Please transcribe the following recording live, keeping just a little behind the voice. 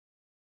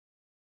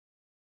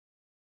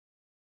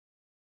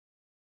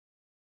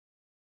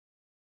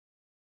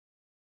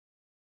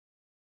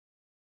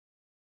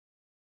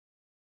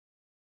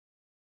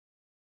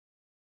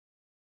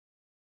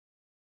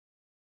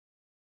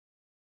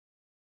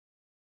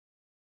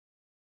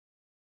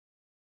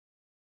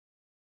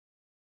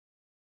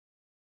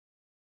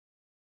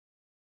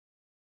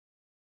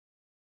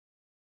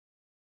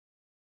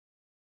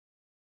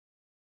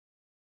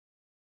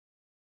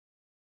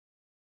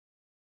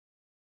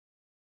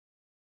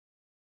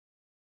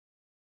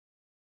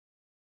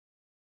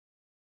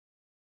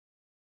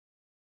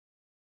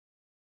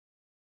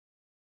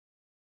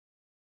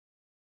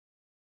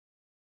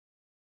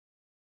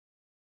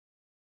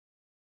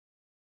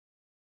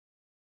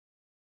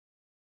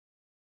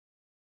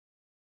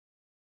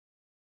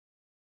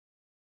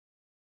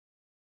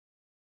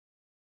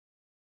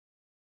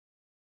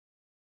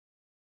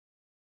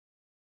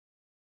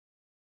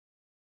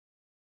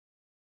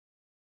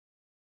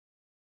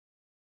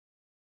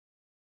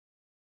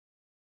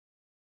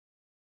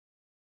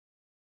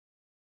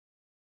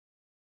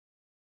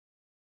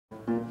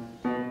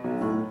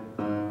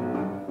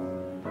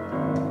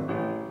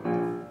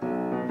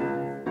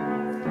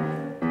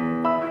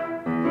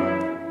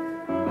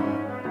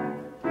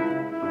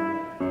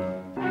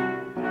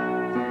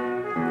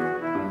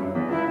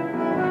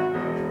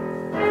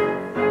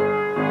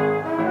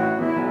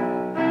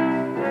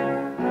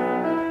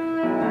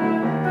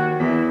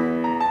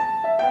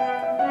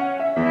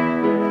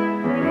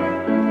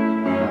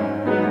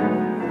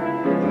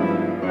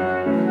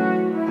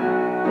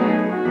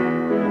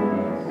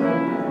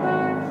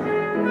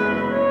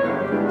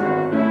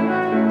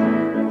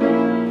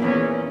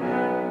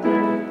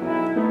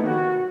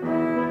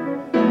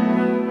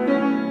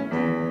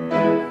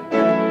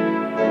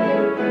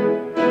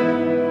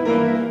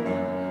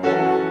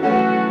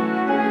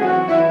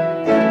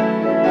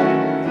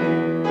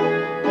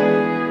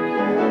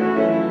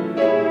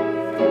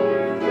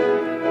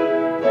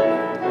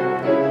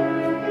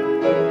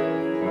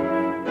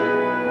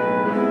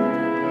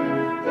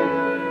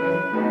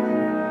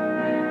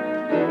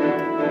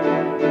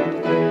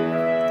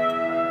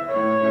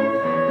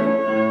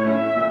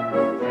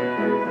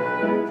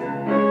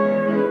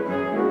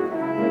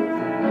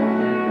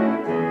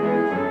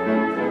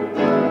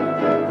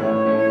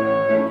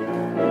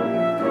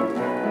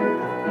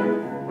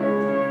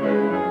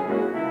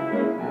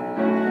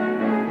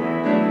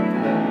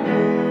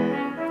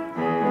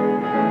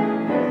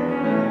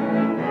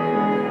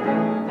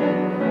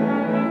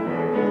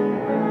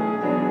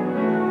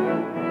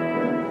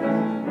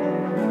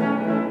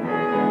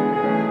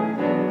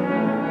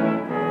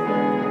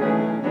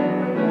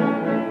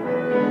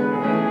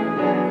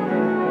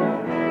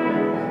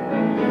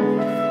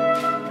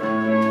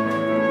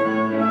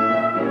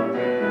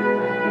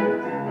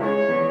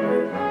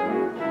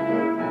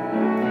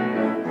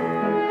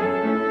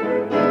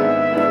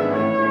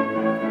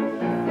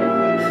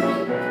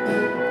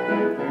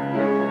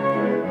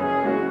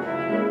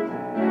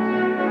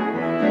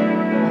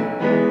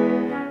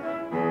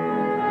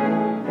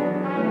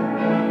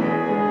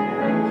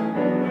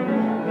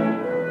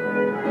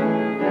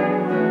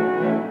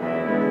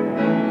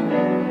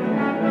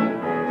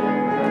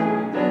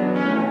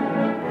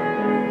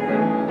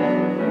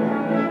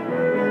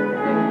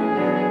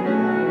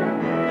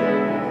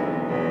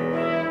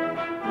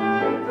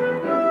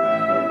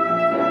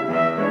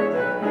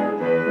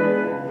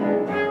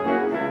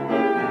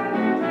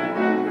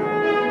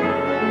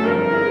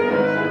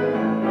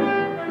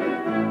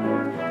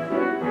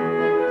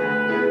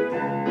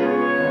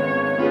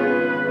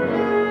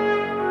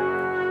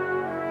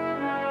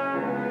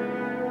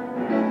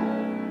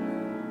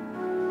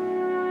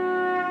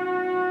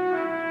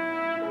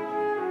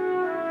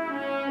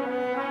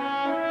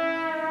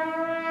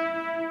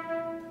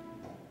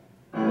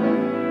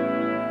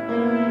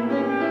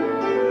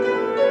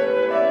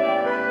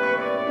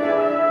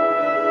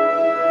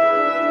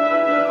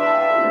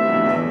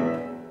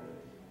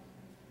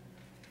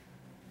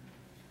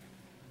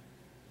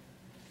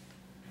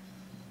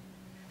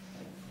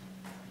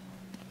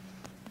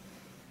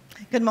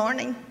Good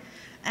morning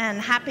and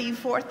happy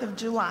 4th of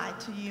July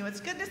to you. It's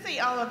good to see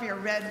all of your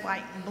red,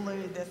 white, and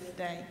blue this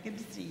day. Good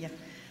to see you.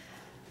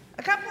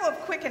 A couple of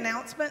quick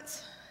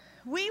announcements.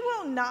 We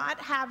will not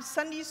have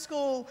Sunday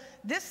school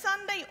this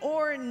Sunday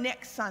or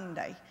next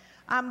Sunday.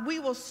 We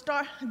will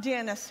start,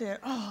 Dennis here,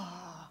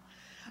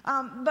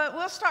 but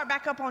we'll start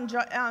back up on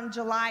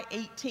July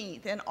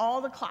 18th, and all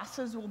the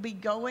classes will be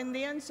going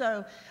then.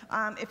 So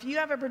if you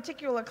have a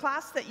particular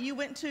class that you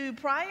went to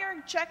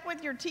prior, check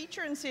with your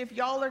teacher and see if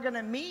y'all are going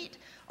to meet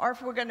or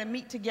if we're going to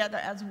meet together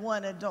as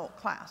one adult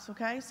class,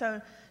 okay?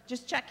 So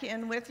just check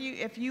in with you.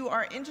 If you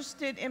are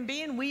interested in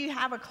being, we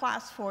have a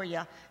class for you.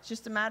 It's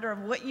just a matter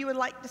of what you would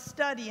like to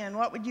study and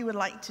what you would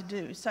like to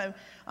do. So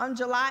on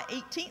July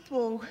 18th,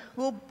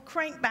 we'll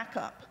crank back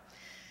up.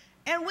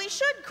 And we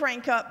should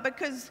crank up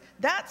because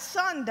that's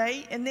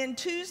Sunday, and then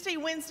Tuesday,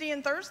 Wednesday,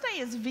 and Thursday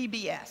is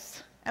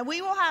VBS. And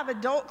we will have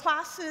adult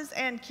classes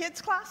and kids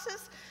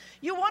classes.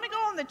 You want to go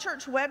on the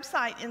church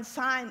website and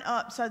sign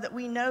up so that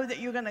we know that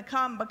you're going to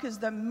come, because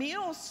the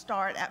meals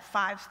start at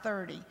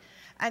 5:30,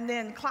 and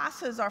then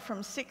classes are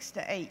from 6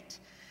 to 8.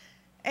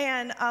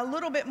 And a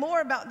little bit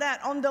more about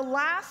that. On the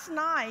last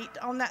night,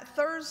 on that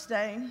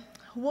Thursday,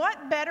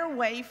 what better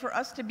way for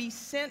us to be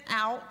sent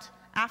out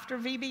after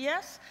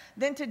VBS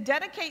than to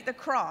dedicate the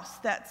cross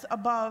that's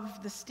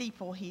above the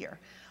steeple here,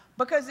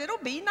 because it'll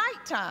be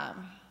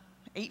nighttime,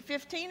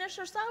 8:15ish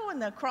or so,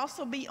 and the cross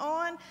will be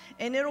on,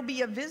 and it'll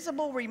be a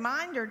visible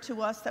reminder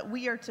to us that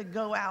we are to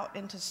go out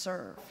and to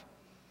serve.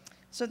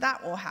 So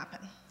that will happen.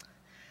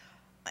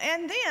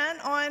 And then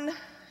on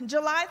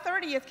July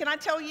 30th, can I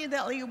tell you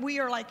that we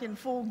are like in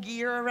full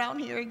gear around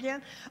here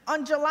again?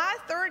 On July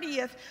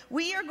 30th,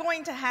 we are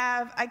going to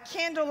have a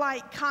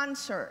candlelight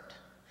concert.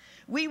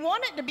 We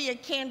want it to be a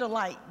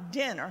candlelight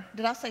dinner.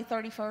 Did I say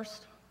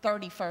 31st?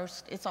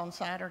 31st. It's on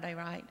Saturday,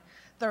 right?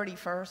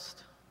 31st.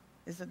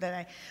 is the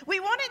day. We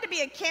want it to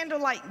be a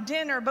candlelight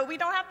dinner, but we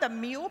don't have the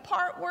meal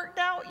part worked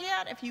out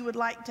yet. If you would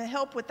like to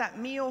help with that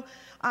meal,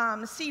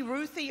 see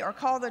Ruthie or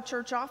call the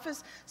church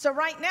office. So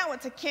right now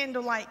it's a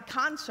candlelight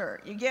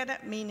concert. You get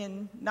it?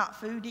 Meaning not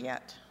food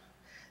yet.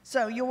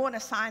 So you'll want to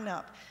sign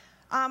up.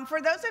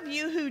 For those of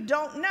you who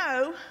don't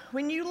know,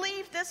 when you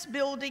leave this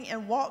building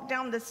and walk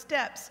down the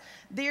steps,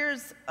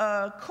 there's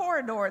a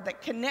corridor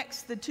that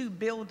connects the two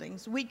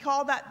buildings. We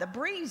call that the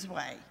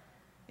breezeway.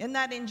 Isn't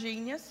that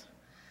ingenious?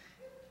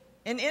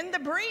 And in the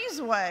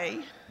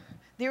breezeway,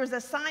 there's a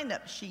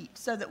sign-up sheet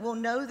so that we'll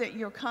know that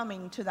you're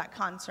coming to that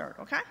concert,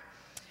 okay?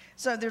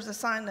 So there's a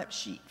sign-up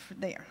sheet for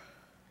there.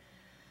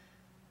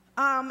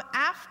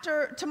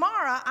 After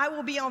tomorrow, I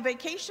will be on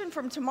vacation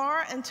from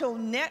tomorrow until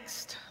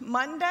next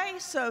Monday.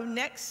 So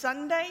next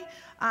Sunday,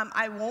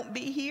 I won't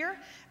be here.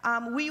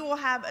 We will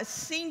have a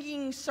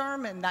singing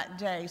sermon that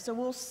day. So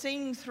we'll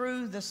sing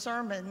through the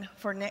sermon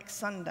for next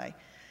Sunday.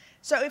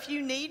 So if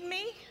you need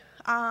me,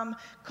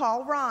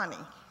 call Ronnie.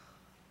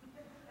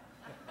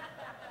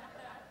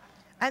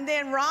 And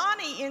then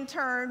Ronnie, in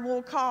turn,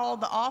 will call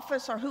the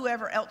office or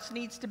whoever else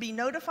needs to be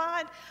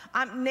notified.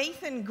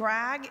 Nathan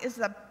Gregg is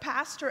the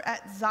pastor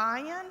at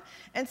Zion.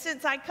 And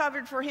since I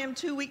covered for him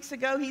 2 weeks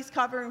ago, he's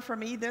covering for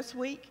me this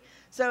week.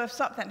 So if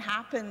something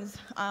happens,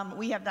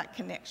 we have that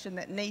connection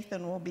that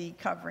Nathan will be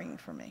covering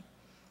for me.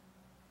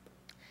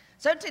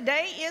 So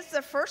today is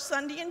the first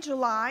Sunday in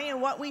July. And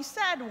what we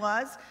said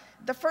was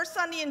the first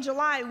Sunday in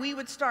July, we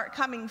would start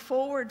coming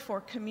forward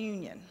for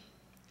communion.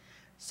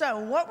 So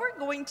what we're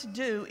going to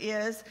do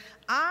is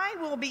I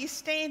will be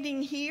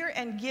standing here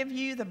and give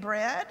you the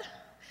bread.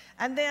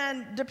 And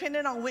then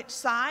depending on which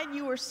side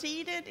you are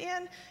seated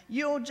in,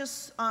 you'll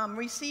just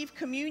receive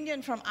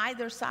communion from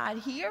either side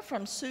here,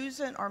 from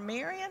Susan or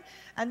Marion,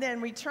 and then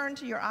return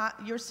to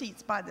your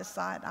seats by the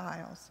side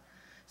aisles.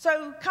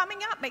 So coming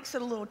up makes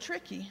it a little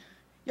tricky.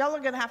 Y'all are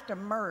going to have to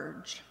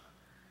merge.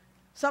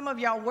 Some of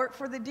y'all work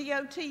for the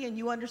DOT and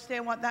you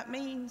understand what that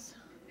means.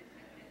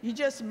 You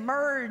just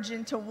merge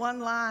into one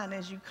line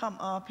as you come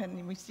up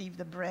and receive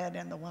the bread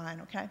and the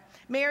wine, okay?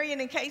 Marion,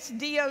 in case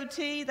DOT,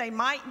 they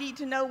might need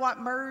to know what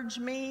merge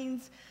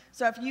means.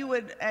 So if you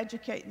would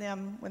educate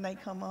them when they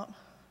come up.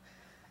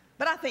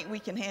 But I think we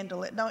can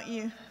handle it, don't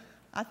you?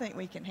 I think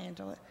we can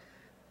handle it.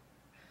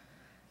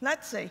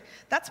 Let's see.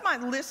 That's my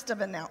list of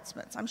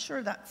announcements. I'm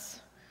sure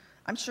that's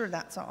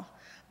all.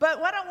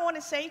 But what I want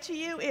to say to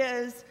you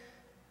is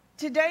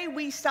today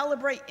we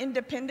celebrate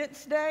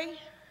Independence Day.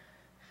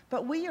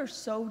 But we are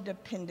so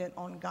dependent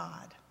on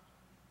God.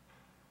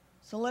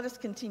 So let us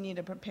continue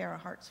to prepare our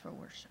hearts for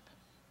worship.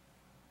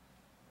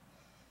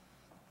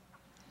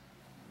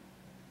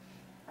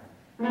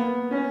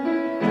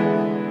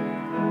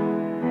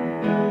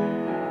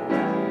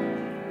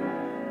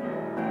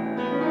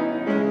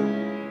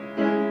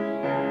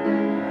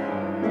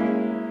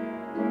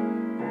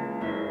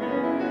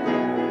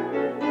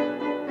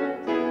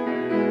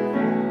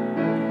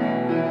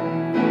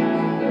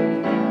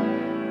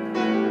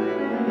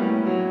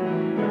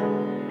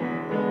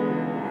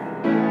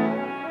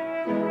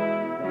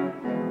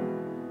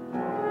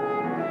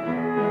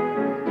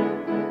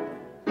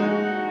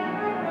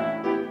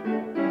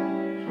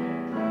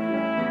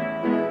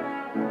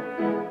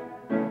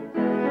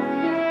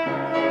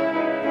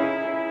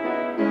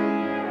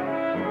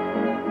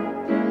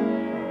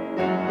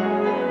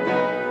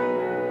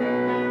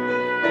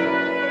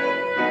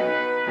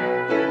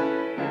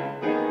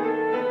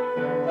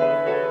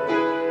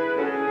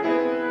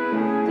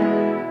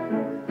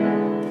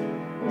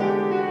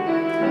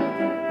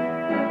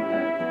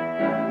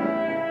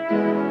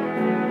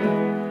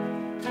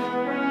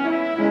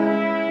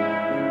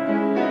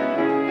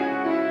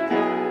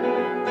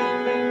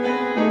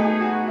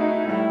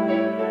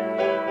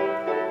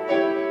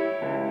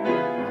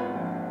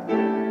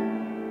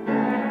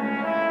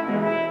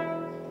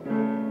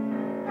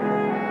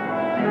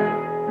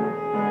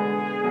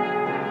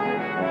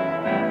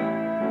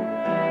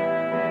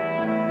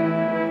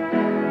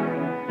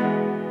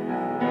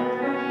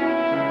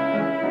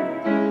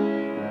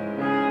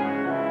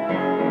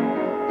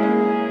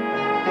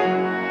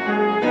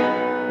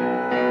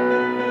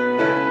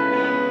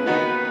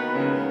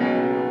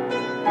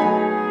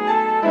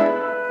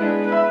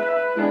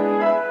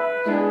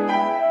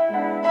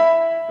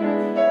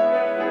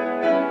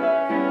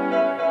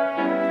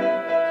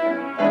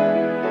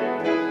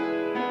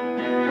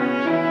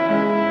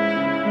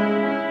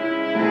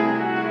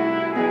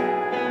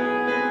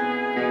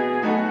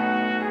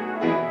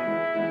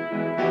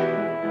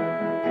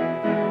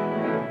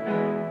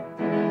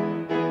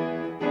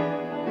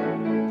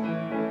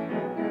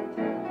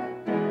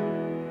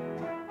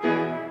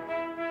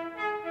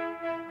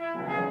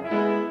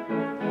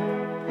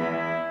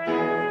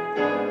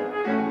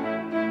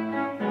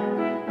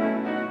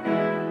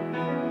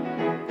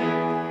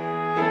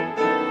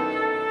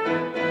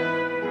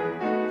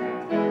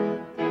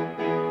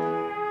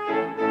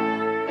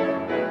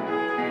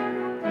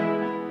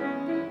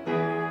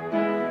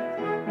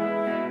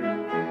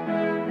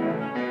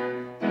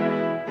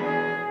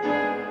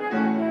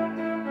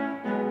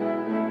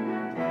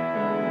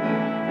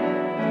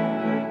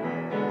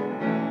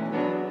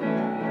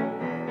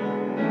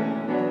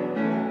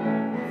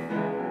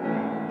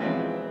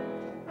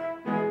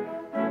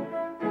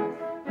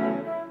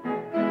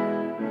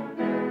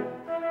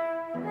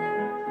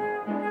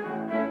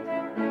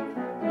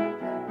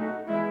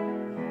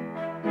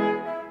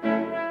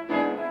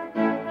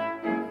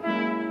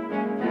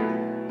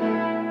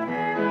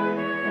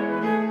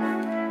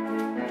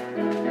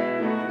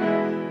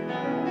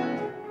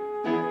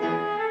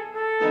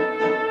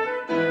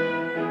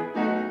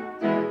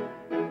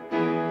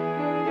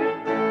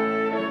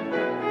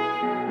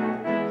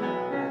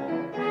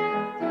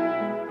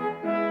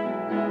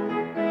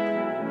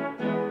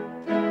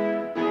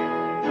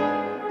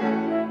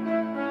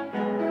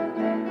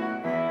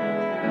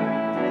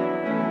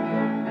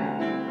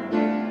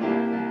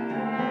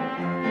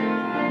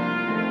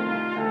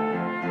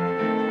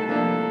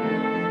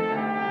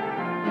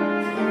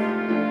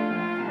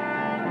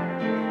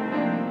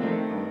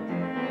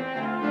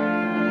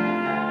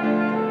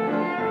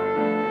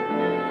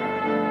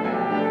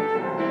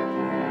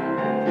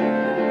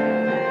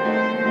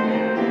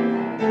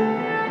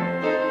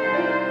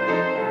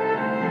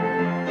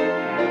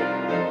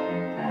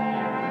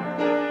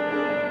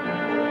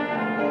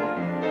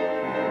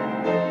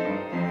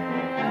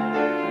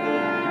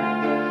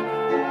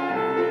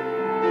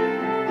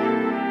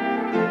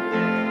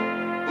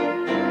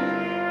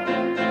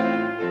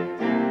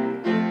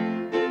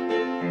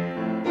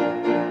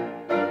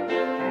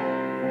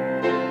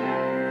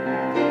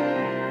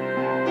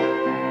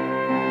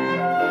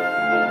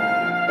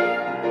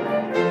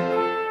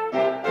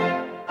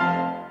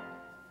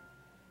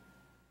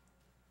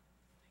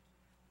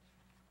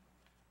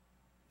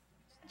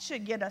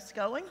 should get us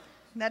going.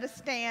 Let us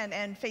stand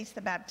and face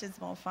the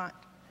baptismal font.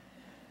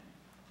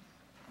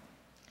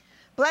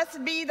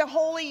 Blessed be the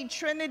Holy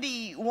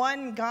Trinity,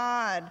 one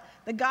God,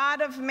 the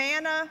God of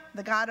manna,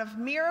 the God of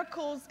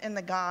miracles, and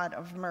the God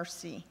of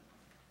mercy.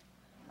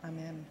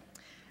 Amen.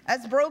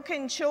 As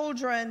broken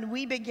children,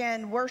 we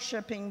begin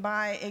worshiping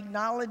by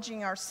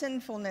acknowledging our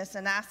sinfulness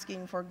and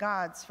asking for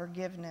God's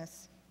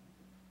forgiveness.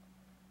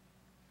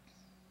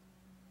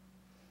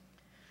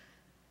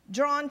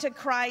 Drawn to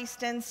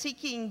Christ and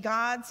seeking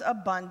God's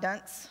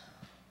abundance,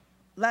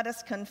 let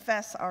us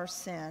confess our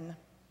sin.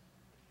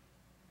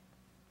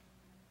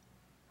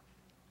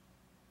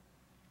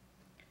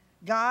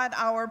 God,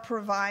 our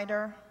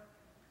provider,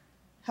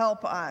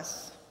 help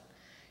us.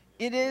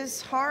 It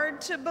is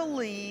hard to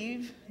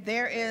believe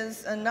there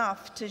is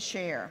enough to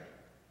share.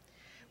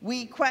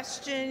 We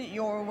question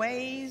your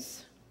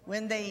ways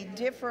when they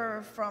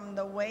differ from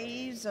the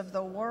ways of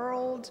the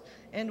world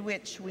in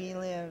which we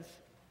live.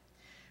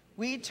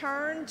 We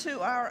turn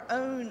to our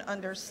own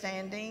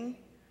understanding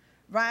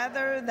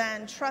rather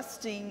than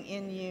trusting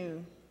in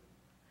you.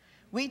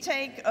 We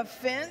take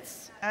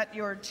offense at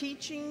your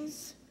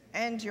teachings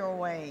and your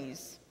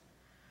ways.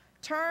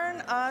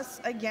 Turn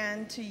us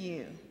again to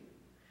you.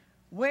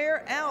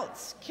 Where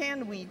else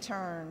can we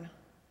turn?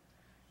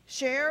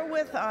 Share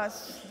with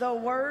us the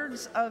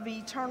words of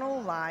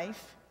eternal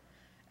life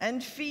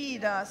and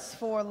feed us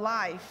for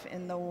life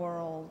in the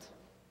world.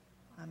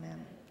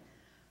 Amen.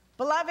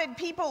 Beloved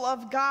people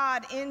of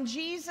God, in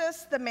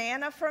Jesus, the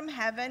manna from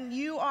heaven,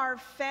 you are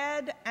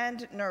fed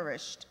and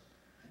nourished.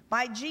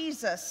 By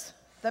Jesus,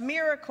 the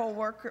miracle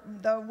worker,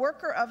 the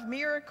worker of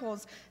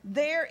miracles,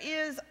 there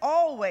is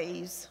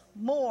always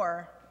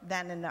more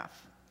than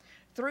enough.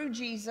 Through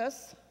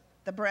Jesus,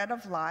 the bread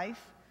of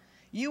life,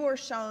 you are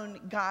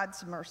shown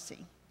God's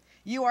mercy.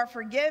 You are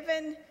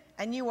forgiven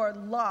and you are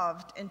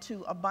loved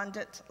into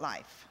abundant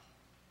life.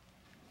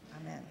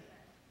 Amen.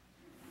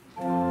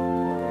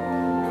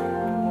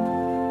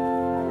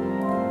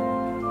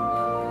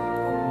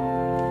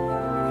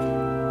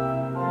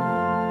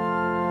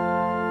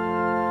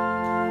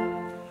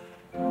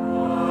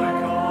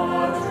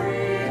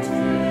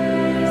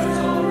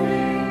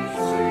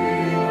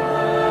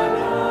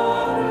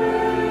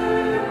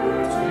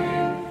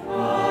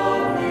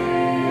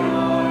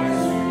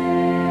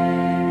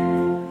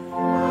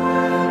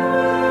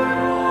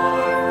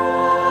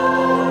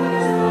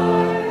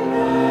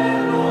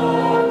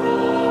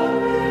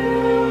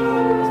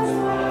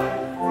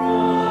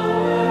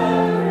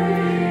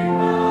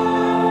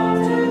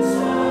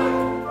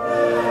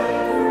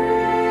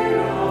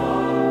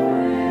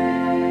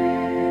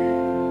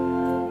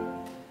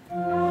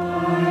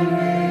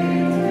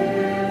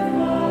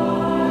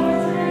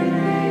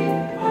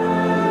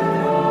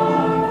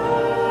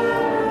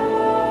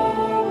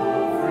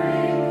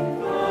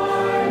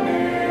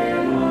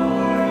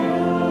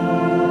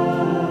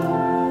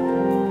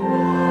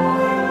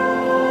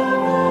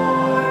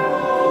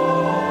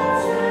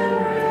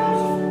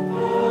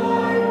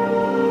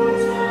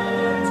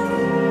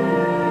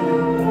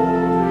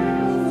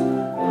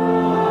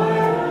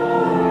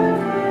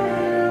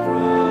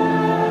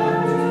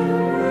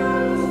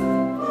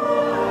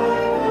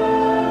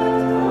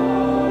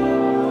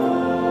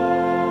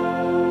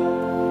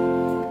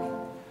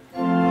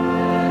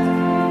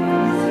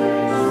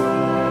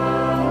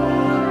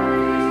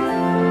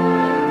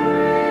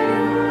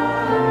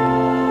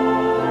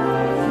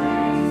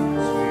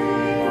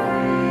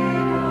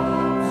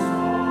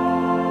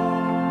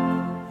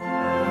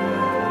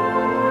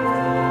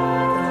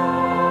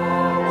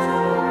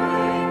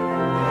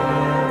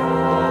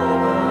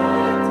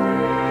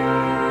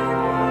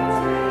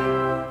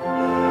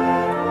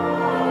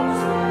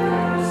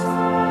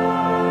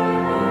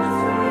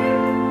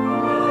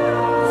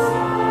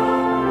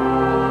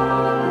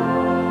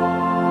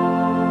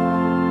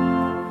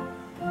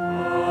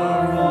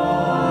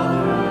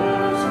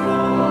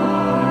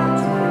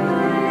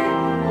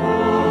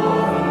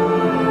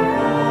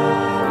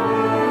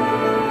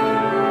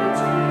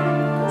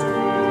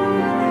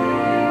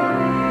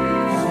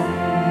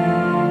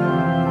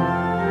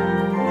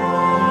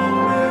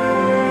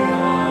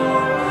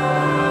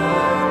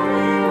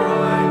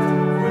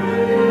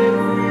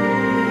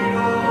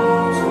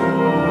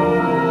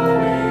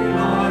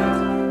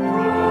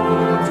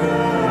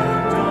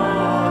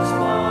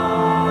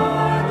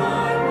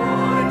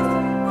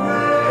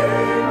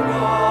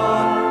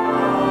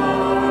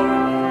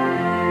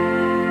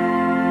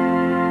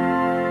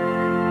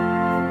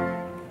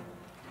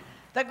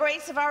 The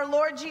grace of our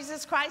Lord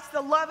Jesus Christ,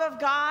 the love of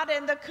God,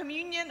 and the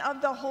communion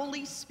of the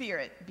Holy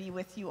Spirit be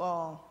with you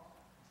all.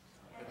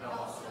 And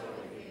also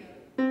with you.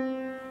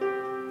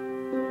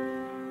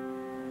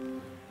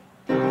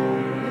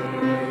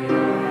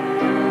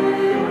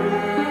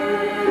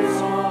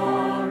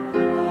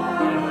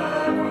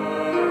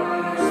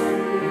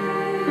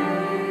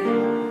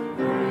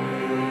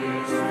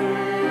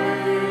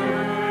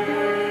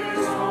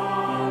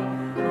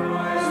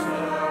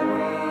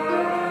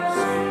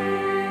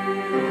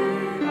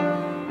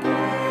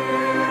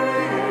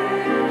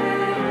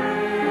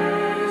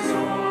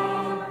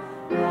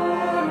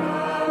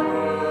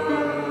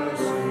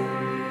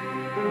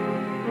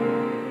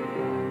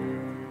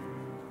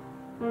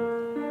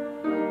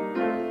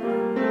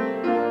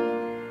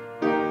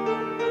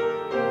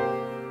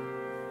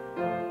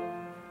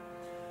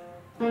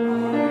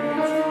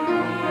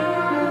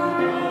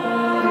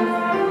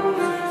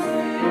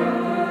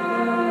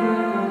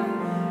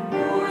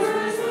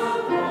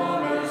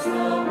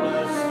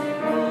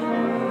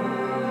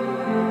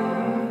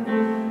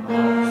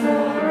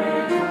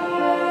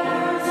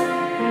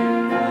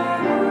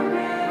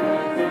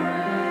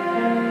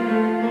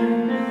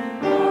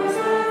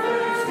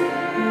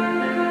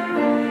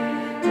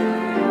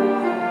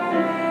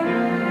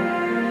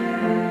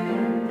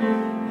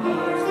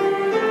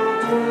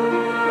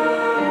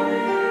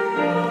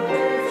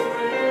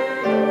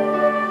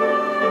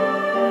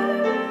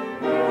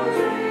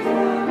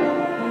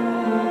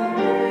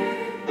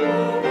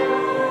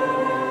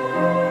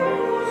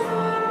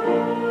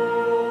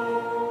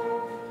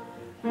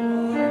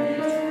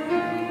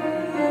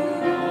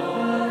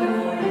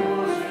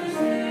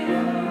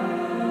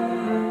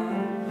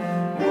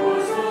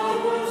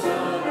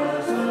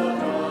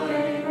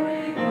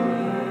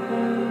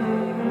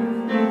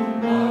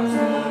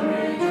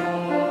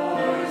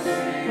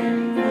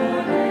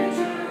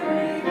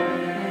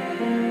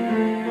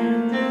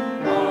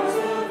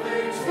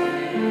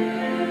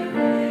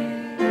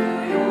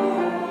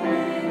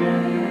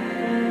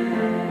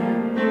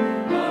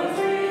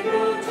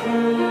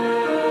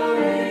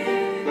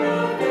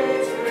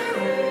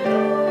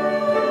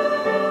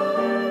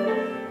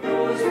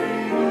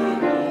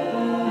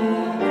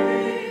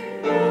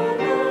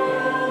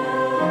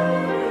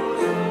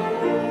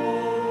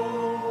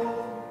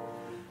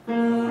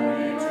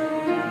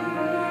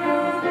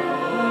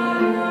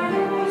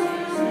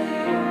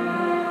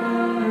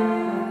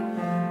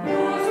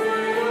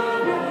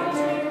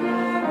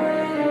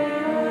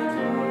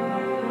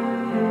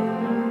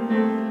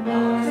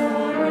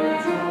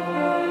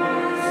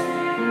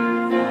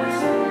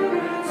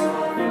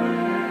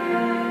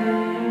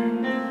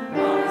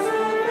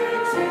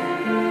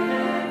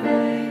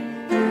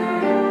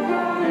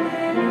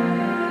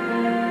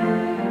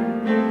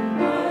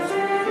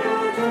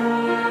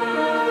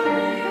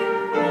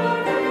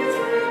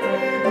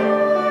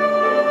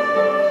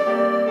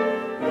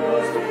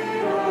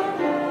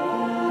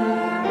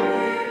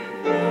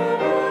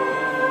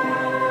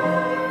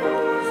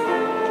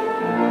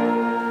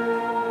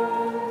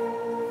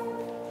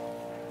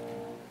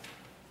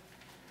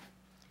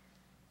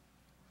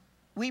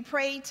 We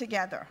pray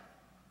together.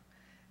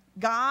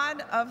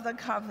 God of the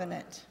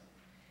covenant,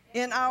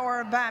 in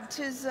our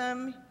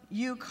baptism,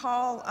 you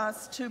call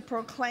us to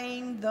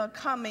proclaim the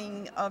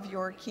coming of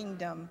your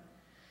kingdom.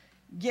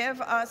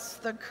 Give us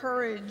the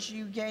courage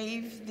you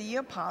gave the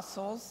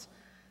apostles,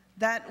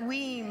 that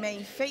we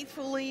may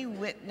faithfully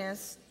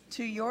witness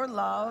to your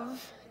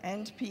love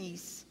and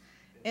peace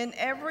in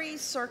every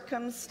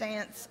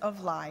circumstance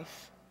of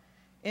life.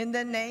 In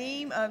the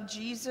name of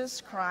Jesus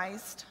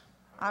Christ,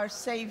 our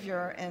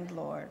Savior and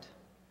Lord.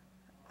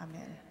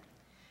 Amen.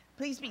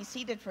 Please be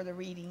seated for the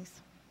readings.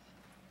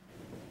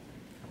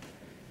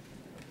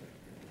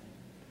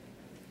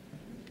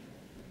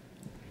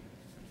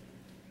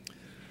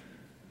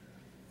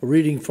 A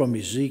reading from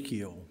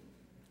Ezekiel.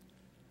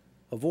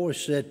 A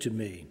voice said to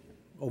me,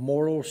 O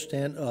mortal,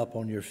 stand up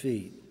on your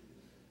feet,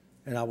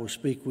 and I will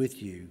speak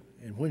with you.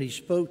 And when he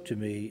spoke to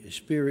me, a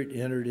spirit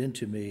entered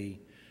into me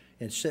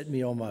and set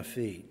me on my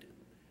feet.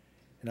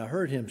 And I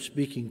heard him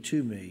speaking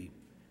to me.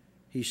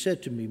 He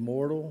said to me,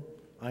 Mortal,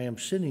 I am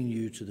sending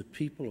you to the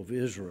people of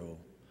Israel,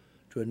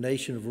 to a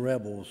nation of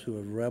rebels who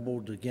have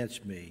rebelled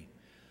against me.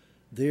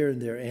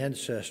 Their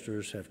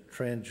ancestors have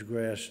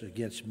transgressed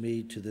against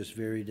me to this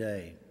very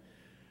day.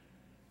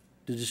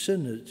 The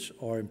descendants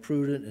are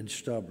imprudent and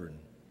stubborn.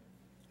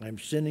 I am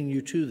sending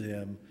you to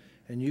them,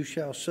 and you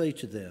shall say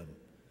to them,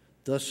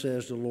 Thus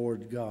says the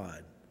Lord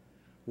God,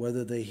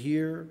 whether they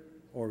hear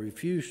or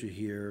refuse to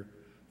hear,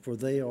 for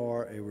they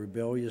are a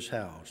rebellious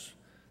house,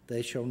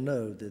 they shall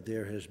know that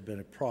there has been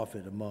a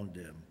prophet among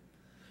them.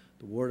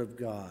 The word of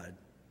God,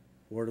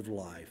 word of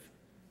life.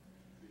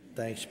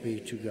 Thanks be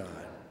to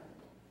God.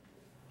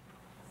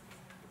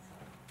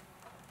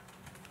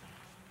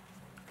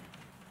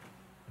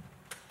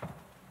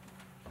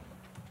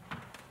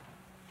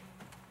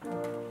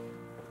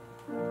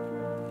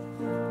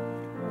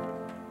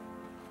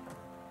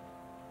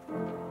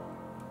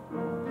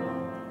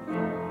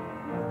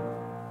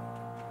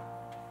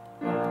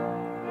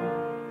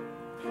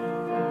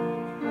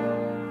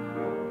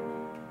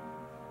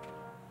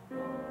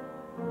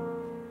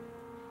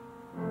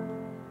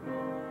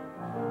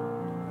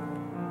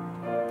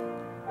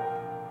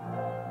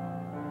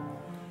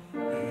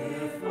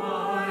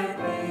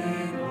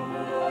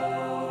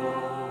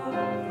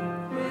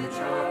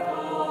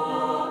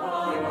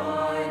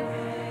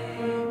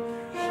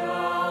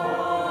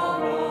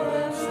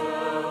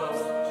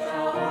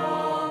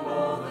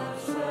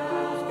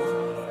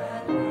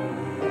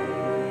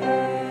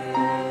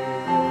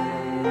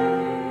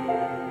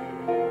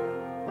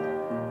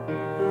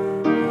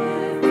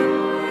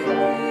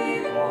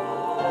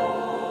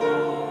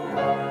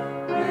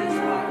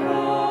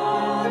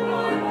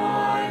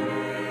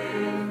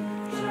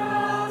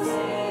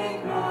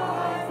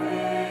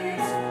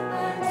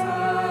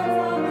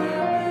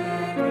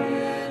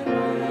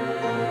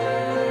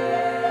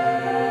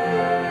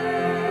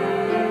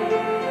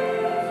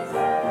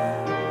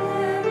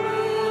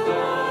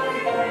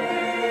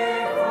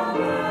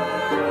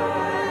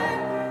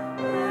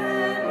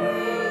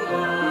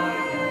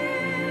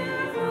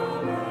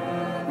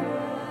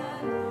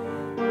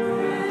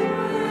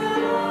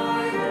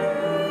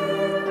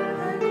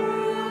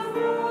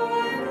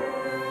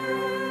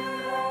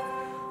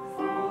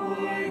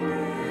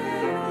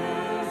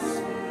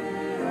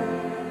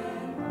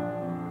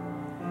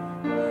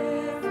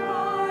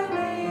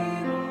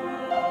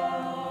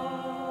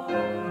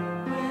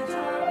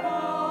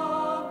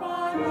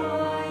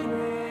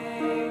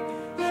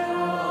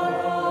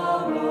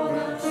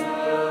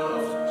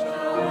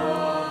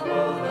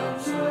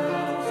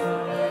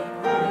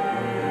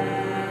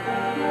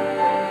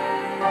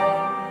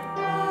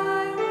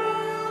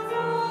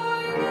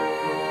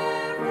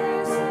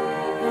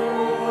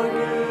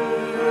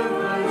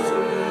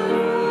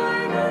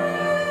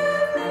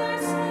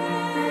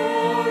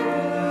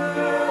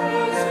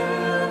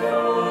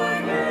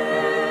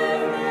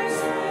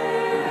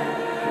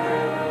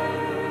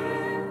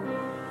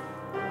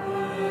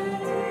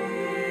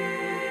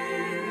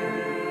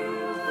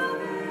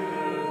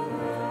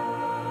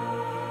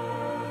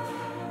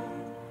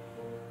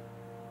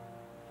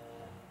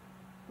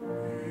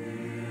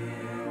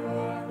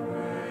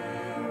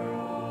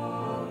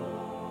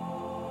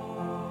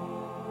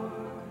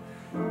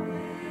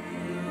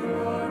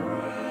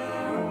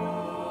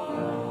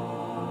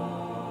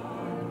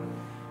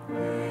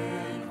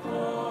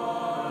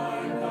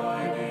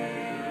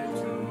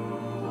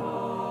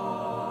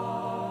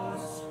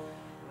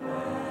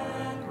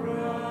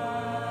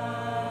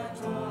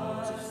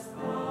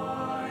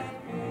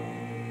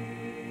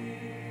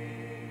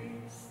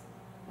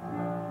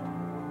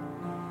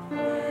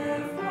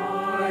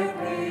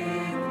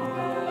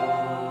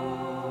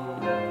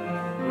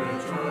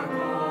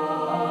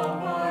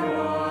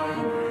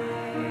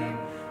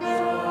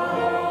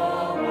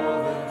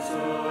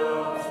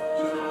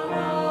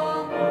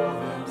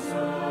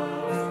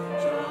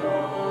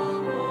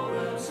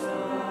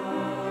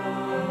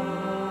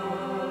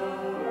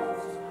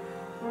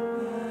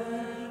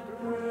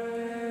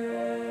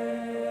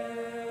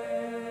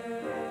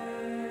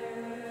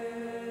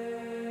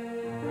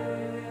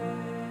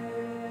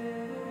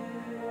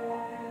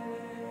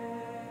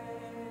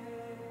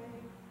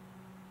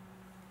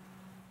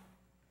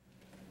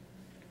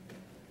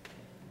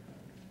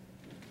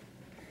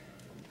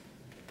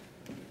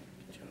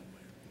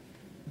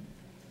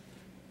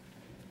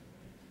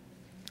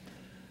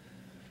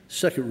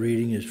 Second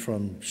reading is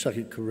from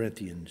 2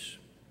 Corinthians.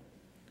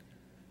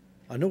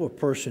 I know a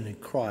person in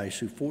Christ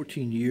who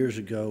 14 years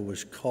ago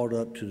was caught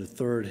up to the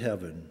third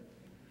heaven.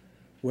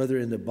 Whether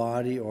in the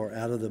body or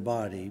out of the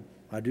body,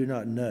 I do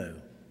not know.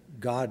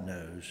 God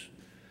knows.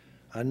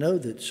 I know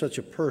that such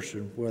a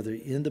person, whether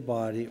in the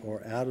body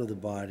or out of the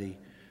body,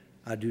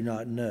 I do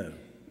not know.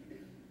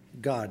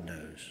 God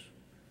knows.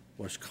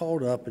 Was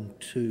caught up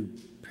into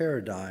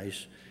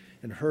paradise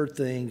and heard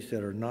things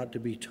that are not to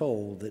be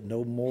told, that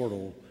no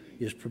mortal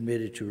is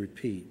permitted to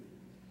repeat.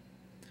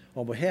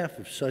 On behalf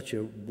of such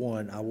a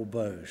one I will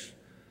boast,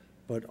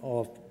 but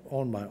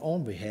on my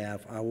own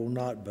behalf I will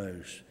not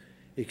boast,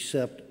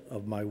 except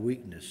of my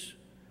weakness.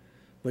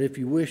 But if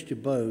you wish to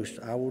boast,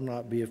 I will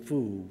not be a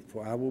fool,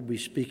 for I will be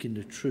speaking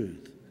the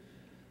truth.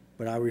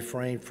 But I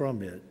refrain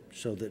from it,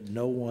 so that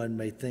no one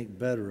may think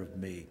better of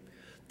me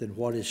than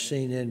what is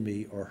seen in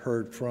me or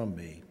heard from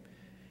me,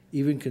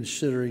 even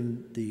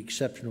considering the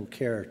exceptional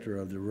character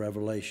of the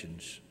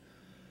revelations.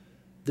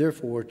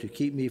 Therefore, to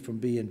keep me from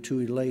being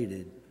too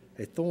elated,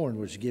 a thorn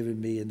was given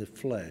me in the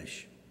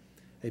flesh,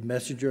 a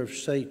messenger of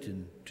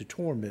Satan to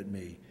torment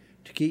me,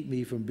 to keep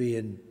me from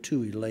being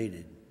too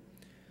elated.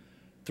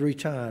 3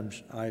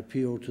 times I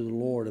appealed to the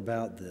Lord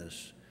about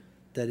this,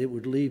 that it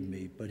would leave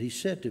me, but he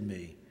said to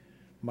me,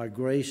 my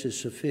grace is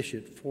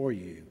sufficient for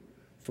you,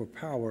 for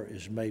power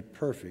is made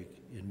perfect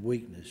in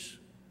weakness.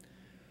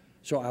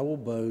 So I will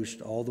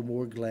boast all the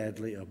more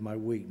gladly of my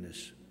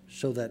weakness,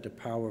 so that the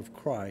power of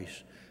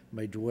Christ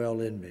may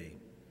dwell in me.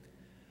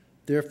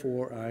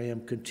 Therefore I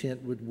am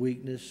content with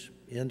weakness,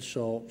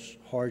 insults,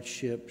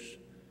 hardships,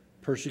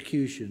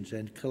 persecutions,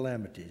 and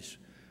calamities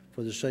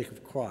for the sake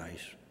of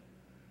Christ.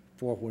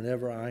 For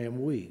whenever I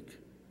am weak,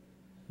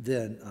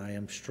 then I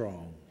am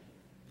strong.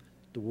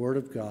 The word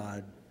of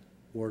God,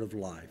 word of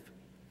life.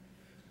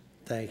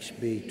 Thanks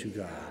be to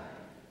God.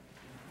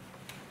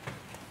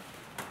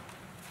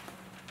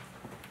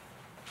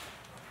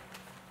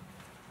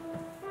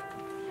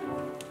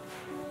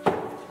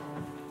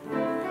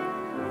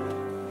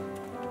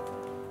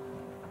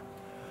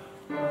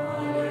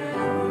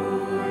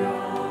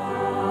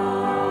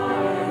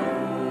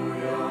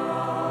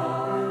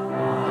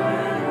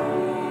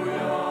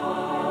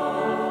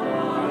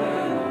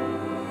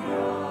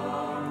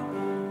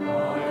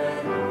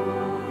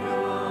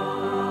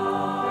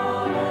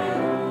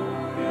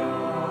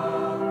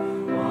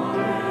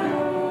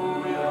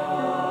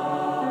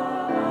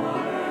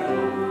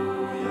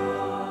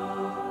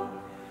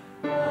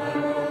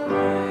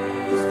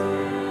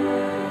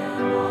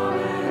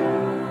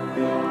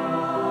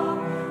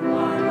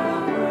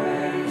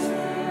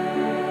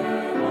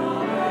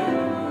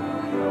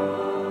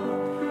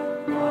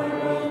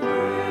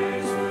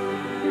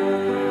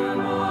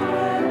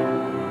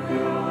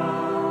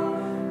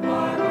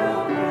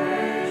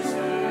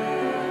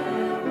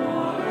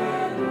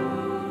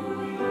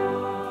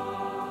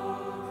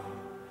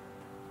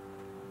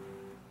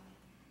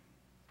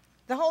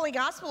 The Holy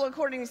Gospel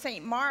according to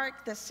St.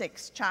 Mark, the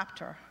 6th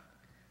chapter.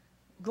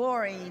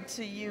 Glory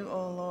to you,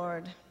 O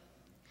Lord.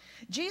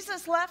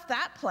 Jesus left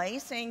that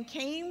place and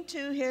came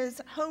to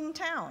his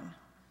hometown,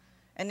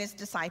 and his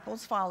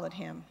disciples followed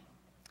him.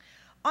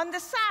 On the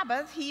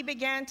Sabbath, he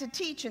began to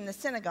teach in the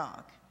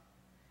synagogue,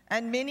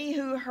 and many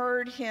who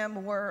heard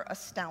him were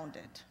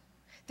astounded.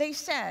 They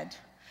said,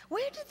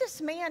 "Where did this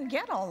man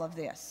get all of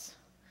this?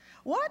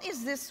 What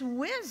is this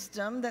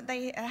wisdom that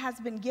has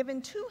been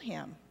given to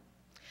him?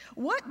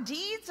 What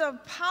deeds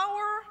of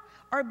power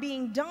are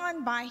being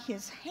done by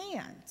his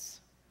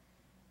hands?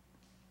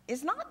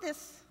 Is not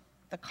this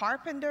the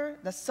carpenter,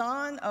 the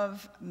son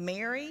of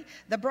Mary,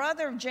 the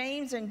brother of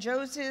James and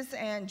Joseph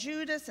and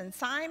Judas and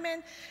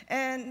Simon?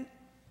 And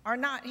are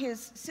not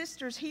his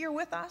sisters here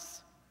with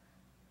us?"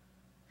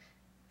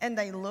 And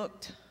they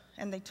looked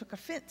and they took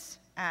offense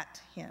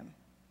at him.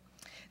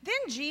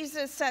 Then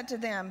Jesus said to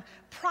them,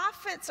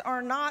 "Prophets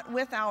are not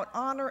without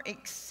honor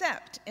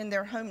except in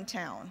their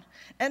hometown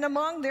and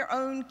among their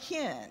own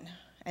kin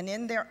and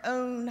in their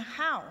own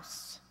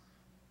house."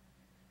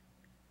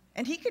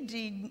 And he could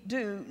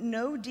do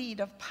no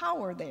deed of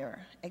power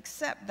there,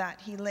 except that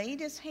he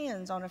laid his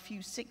hands on a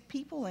few sick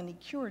people and he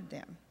cured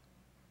them.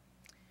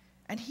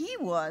 And he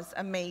was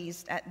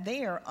amazed at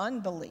their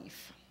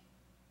unbelief.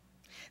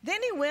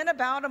 Then he went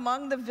about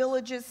among the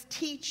villages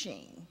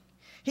teaching.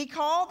 He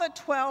called the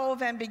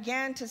 12 and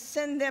began to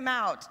send them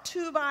out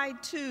 2 by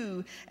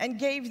 2 and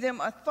gave them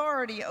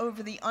authority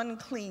over the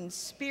unclean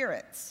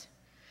spirits.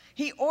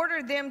 He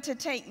ordered them to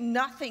take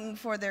nothing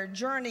for their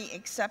journey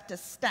except a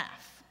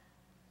staff.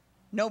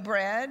 No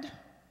bread,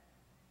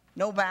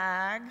 no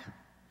bag,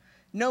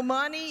 no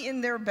money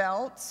in their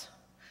belts,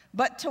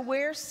 but to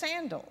wear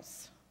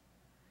sandals,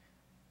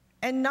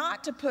 and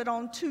not to put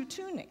on 2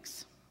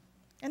 tunics.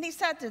 And he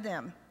said to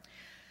them,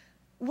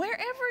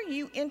 "Wherever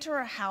you enter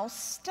a house,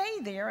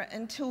 stay there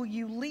until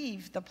you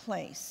leave the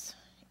place.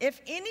 If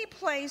any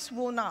place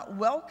will not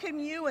welcome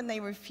you and they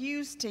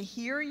refuse to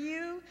hear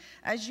you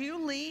as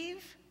you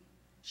leave,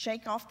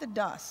 shake off the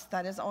dust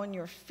that is on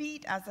your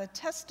feet as a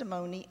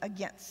testimony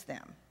against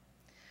them."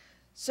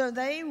 So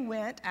they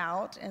went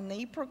out and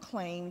they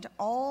proclaimed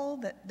all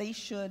that they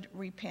should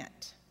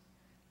repent.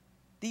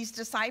 These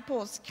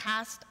disciples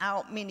cast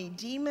out many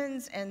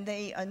demons, and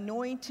they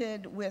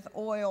anointed with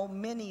oil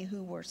many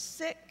who were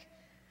sick,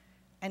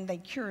 and they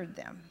cured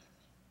them.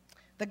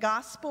 The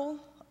gospel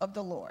of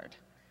the Lord.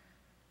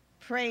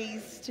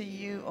 Praise to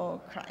you, O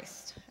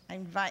Christ. I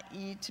invite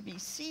you to be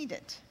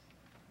seated.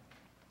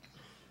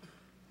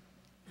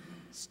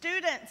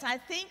 Students, I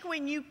think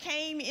when you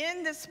came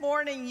in this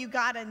morning, you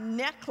got a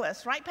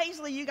necklace, right,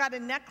 Paisley? You got a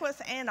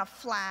necklace and a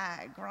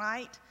flag,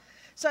 right?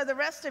 So the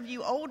rest of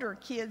you older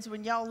kids,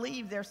 when y'all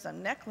leave, there's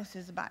some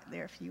necklaces back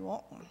there if you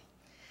want one.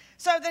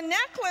 So the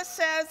necklace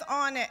says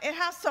on it, it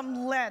has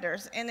some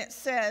letters, and it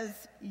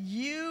says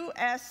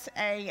USA,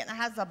 and it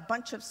has a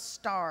bunch of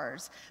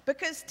stars.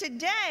 Because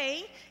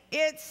today,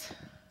 it's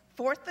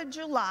 4th of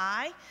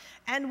July,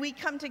 and we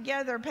come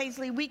together,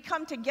 Paisley, we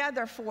come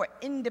together for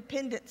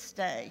Independence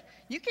Day.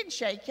 You can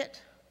shake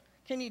it.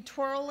 Can you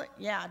twirl it?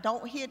 Yeah,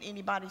 don't hit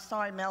anybody.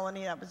 Sorry,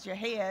 Melanie, that was your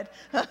head.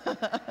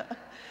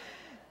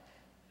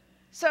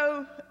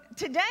 So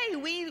today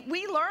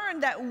we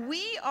learned that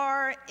we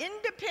are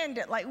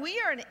independent, like we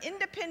are an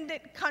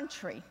independent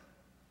country.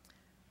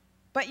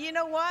 But you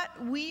know what?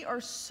 We are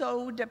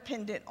so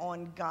dependent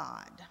on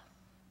God.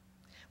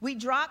 We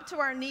drop to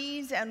our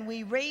knees and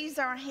we raise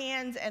our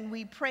hands and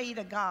we pray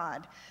to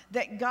God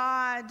that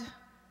God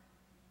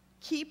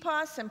keep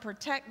us and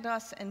protect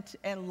us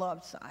and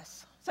loves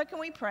us. So can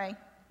we pray?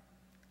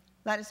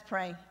 Let us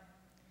pray.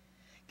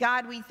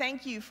 God, we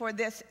thank you for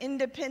this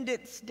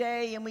Independence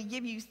Day, and we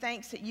give you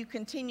thanks that you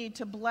continue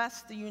to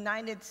bless the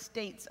United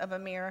States of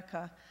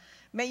America.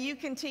 May you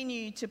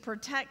continue to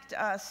protect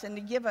us and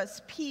to give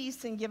us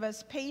peace and give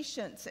us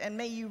patience, and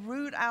may you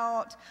root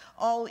out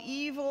all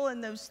evil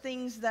and those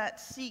things that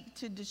seek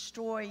to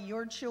destroy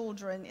your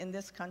children in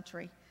this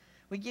country.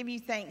 We give you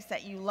thanks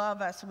that you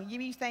love us, and we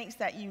give you thanks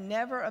that you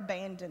never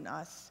abandon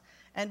us.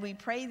 And we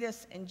pray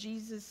this in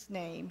Jesus'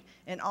 name,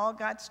 and all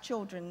God's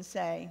children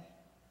say,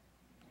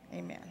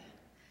 amen.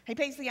 Hey,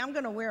 Paisley, I'm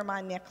going to wear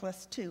my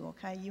necklace too,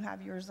 okay? You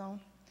have yours on.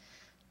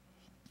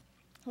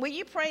 Will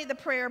you pray the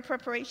prayer of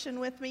preparation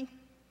with me?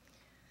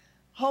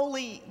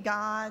 Holy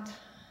God,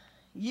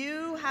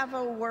 you have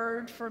a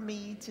word for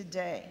me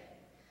today.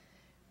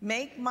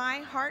 Make my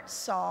heart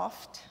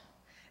soft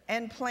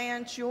and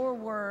plant your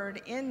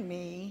word in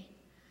me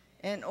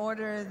in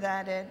order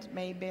that it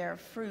may bear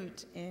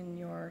fruit in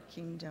your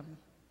kingdom.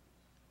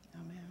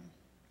 Amen.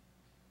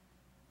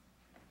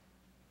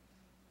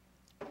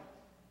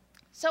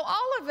 So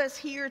all of us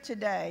here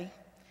today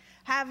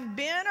have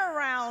been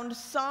around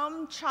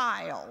some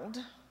child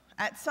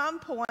at some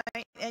point,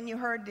 and you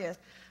heard this,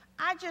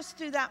 I just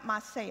do that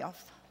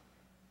myself,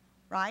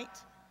 right?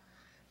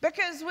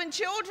 Because when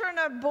children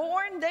are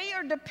born, they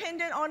are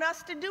dependent on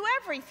us to do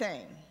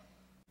everything.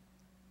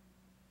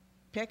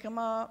 Pick them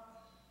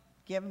up,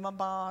 give them a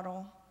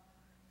bottle,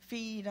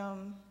 feed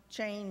them,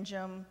 change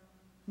them,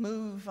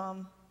 move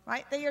them.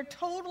 Right? They are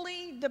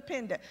totally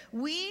dependent.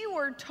 We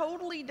were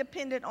totally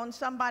dependent on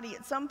somebody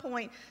at some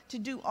point to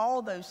do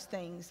all those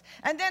things.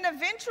 And then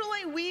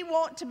eventually we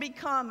want to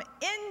become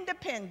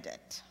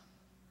independent.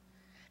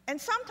 And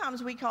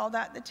sometimes we call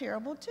that the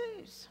terrible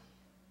twos.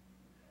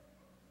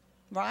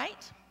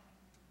 Right?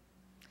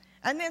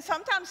 And then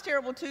sometimes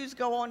terrible twos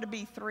go on to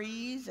be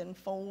 3s and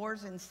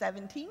 4s and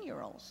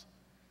 17-year-olds.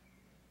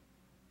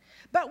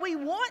 But we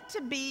want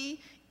to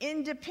be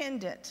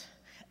independent.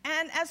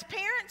 And as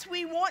parents,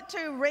 we want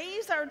to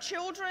raise our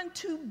children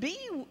to be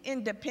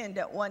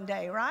independent one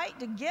day, right?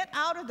 To get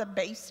out of the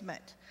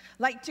basement,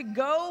 like to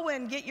go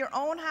and get your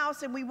own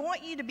house. And we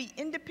want you to be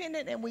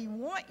independent, and we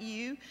want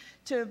you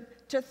to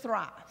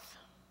thrive.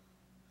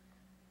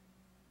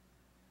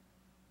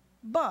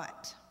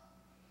 But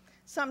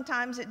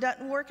sometimes it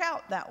doesn't work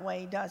out that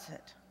way, does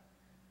it?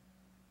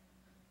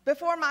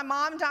 Before my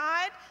mom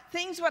died,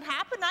 things would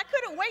happen. I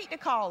couldn't wait to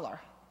call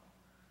her.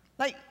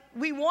 Like,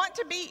 we want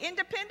to be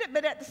independent,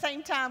 but at the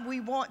same time, we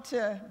want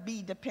to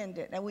be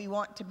dependent, and we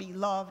want to be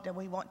loved, and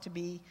we want to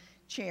be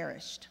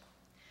cherished.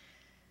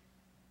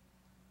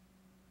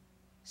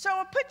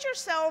 So put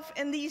yourself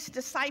in these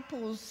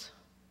disciples'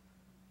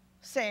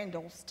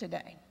 sandals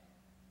today.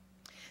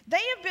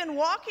 They have been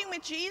walking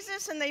with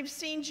Jesus, and they've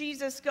seen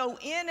Jesus go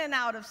in and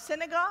out of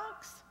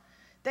synagogues.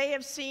 They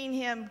have seen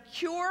him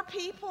cure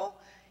people,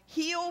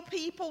 heal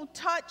people,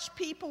 touch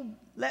people,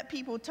 let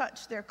people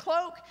touch their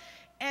cloak,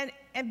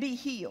 and be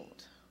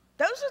healed.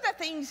 Those are the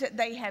things that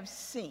they have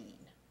seen.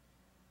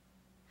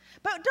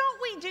 But don't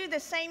we do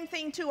the same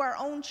thing to our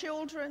own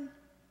children?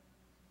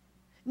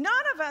 None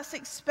of us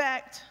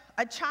expect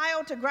a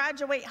child to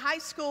graduate high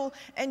school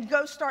and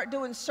go start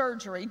doing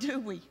surgery, do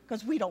we?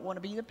 Because we don't want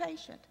to be the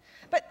patient.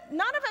 But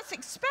none of us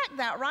expect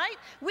that, right?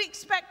 We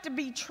expect to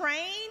be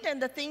trained in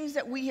the things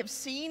that we have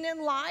seen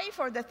in life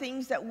or the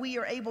things that we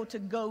are able to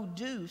go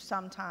do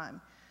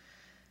sometime.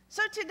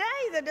 So today,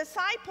 the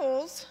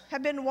disciples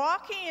have been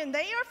walking, and they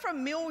are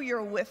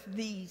familiar with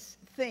these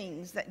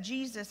things that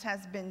Jesus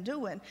has been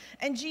doing.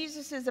 And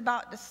Jesus is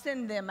about to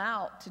send them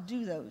out to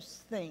do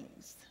those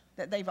things.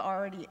 that they've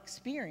already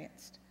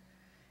experienced.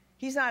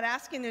 He's not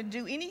asking them to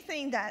do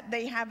anything that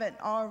they haven't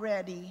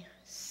already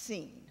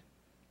seen.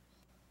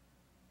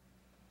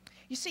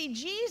 You see,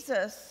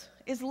 Jesus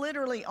is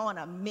literally on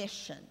a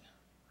mission.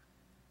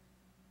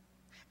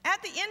 At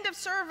the end of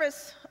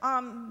service,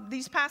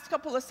 these past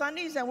couple of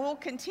Sundays, and we'll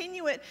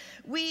continue it,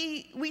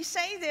 we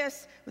say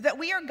this, that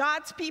we are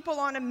God's people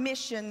on a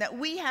mission, that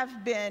we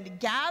have been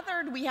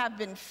gathered, we have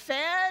been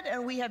fed,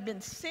 and we have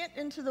been sent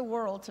into the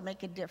world to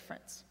make a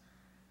difference.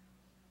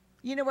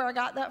 You know where I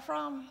got that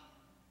from?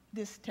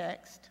 This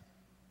text.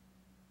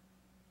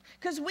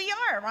 Because we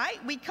are, right?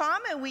 We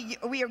come and we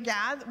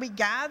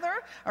gather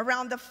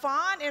around the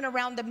font and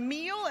around the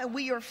meal, and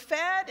we are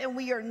fed and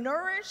we are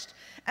nourished,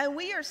 and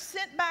we are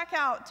sent back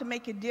out to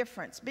make a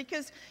difference.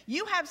 Because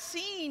you have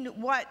seen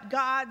what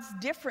God's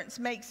difference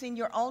makes in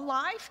your own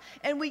life,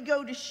 and we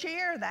go to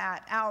share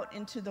that out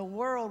into the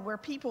world where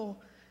people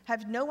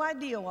have no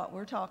idea what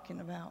we're talking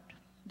about,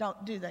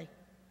 do they?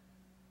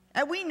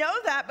 And we know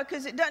that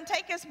because it doesn't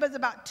take us but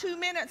about 2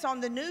 minutes on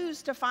the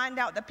news to find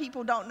out that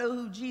people don't know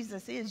who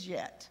Jesus is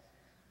yet.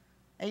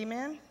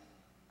 Amen?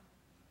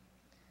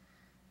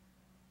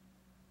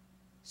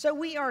 So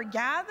we are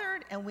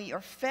gathered and we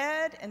are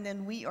fed and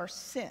then we are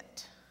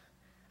sent.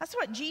 That's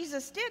what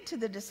Jesus did to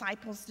the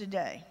disciples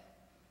today.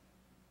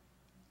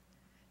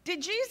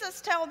 Did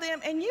Jesus tell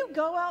them, and you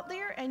go out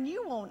there and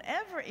you won't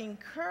ever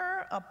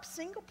incur a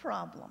single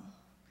problem?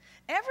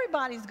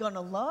 Everybody's going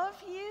to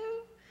love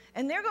you,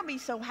 and they're going to be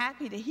so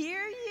happy to hear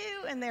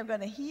you, and they're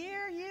going to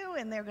hear you,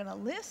 and they're going to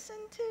listen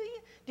to you.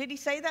 Did he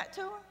say that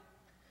to them?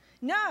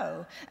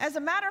 No. As a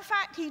matter of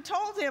fact, he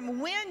told them,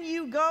 when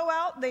you go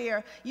out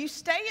there, you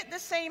stay at the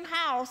same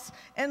house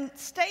and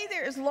stay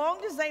there as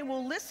long as they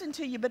will listen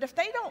to you. But if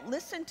they don't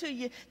listen to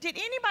you, did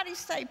anybody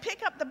say,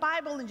 pick up the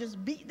Bible and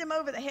just beat them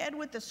over the head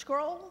with the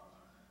scroll?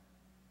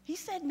 He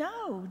said,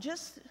 no,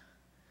 just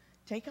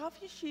take off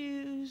your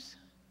shoes,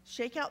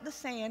 shake out the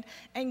sand,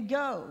 and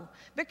go.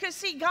 Because,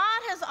 see, God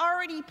has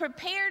already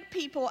prepared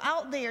people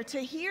out there to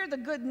hear the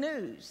good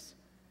news.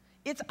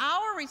 It's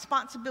our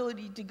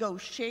responsibility to go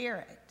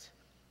share it,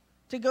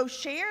 to go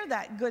share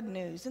that good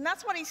news. And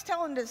that's what he's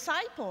telling the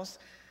disciples.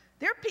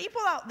 There are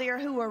people out there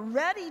who are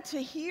ready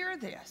to hear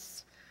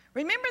this.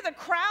 Remember, the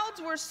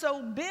crowds were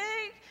so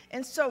big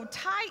and so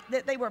tight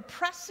that they were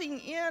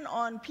pressing in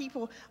on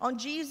people, on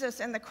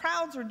Jesus, and the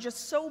crowds were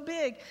just so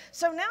big.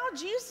 So now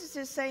Jesus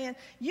is saying,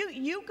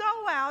 you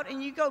go out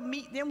and you go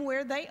meet them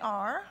where they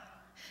are,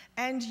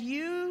 and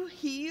you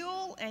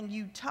heal and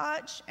you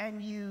touch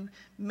and you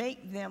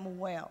make them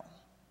well.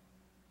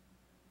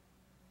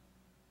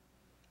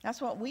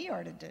 That's what we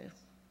are to do.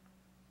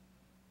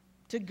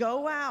 To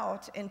go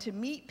out and to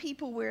meet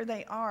people where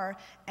they are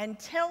and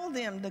tell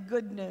them the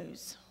good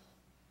news.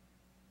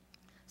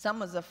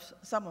 Some of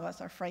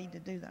us are afraid to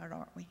do that,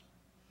 aren't we?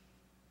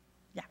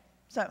 Yeah.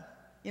 So,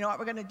 you know what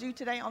we're going to do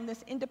today on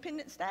this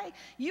Independence Day?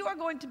 You are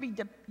going to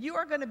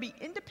be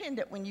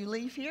independent when you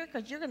leave here,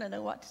 because you're going to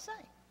know what to say.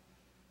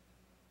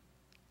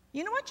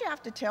 You know what you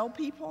have to tell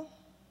people?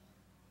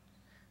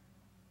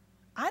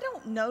 I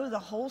don't know the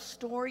whole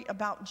story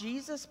about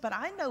Jesus, but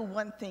I know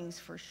one thing's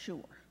for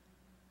sure.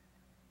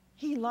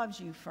 He loves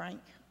you, Frank.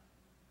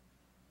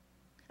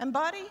 And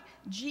buddy,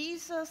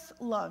 Jesus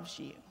loves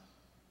you.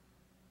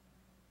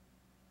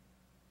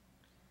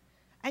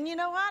 And you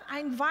know what? I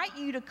invite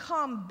you to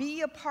come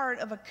be a part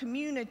of a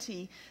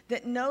community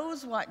that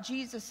knows what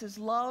Jesus'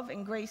 love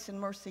and grace and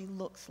mercy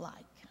looks like.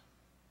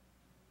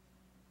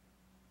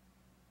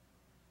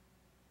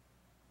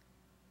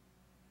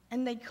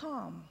 And they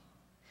come.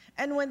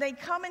 And when they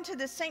come into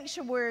the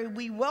sanctuary,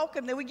 we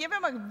welcome them. We give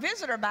them a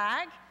visitor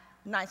bag,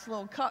 nice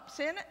little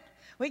cups in it.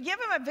 We give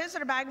him a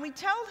visitor bag, and we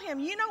tell him,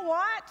 you know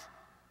what?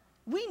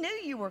 We knew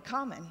you were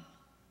coming.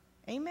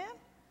 Amen?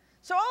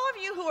 So all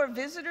of you who are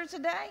visitors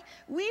today,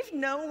 we've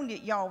known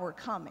that y'all were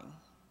coming.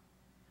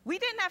 We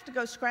didn't have to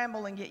go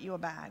scramble and get you a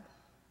bag.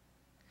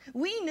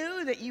 We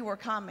knew that you were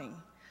coming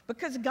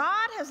because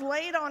God has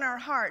laid on our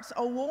hearts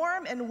a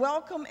warm and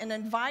welcome and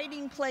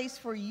inviting place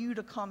for you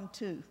to come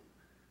to.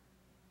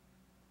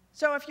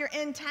 So if you're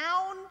in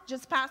town,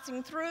 just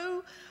passing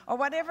through or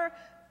whatever,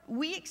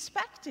 we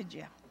expected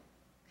you.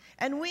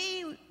 And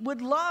we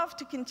would love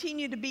to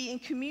continue to be in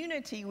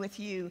community with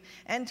you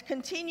and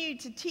continue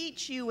to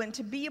teach you and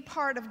to be a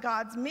part of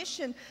God's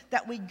mission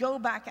that we go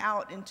back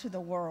out into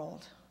the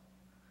world.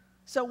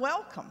 So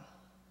welcome.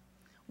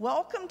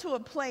 Welcome to a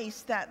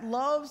place that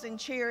loves and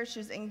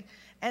cherishes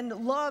and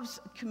loves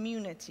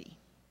community.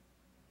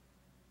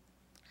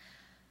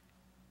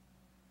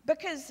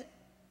 Because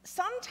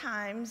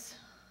sometimes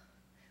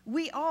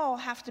we all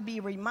have to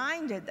be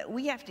reminded that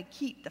we have to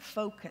keep the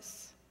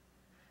focus.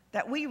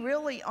 That we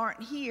really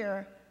aren't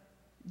here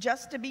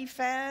just to be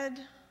fed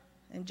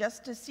and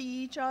just to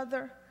see each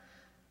other.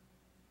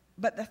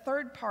 But the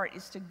third part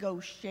is to go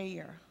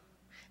share.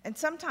 And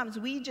sometimes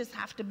we just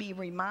have to be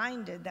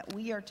reminded that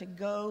we are to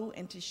go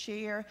and to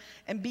share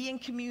and be in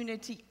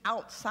community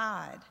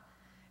outside.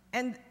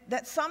 And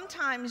that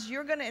sometimes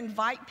you're going to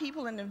invite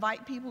people and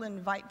invite people and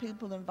invite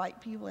people and invite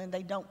people, and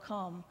they don't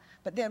come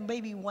but then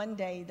maybe one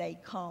day they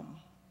come.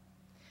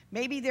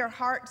 Maybe their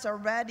hearts are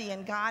ready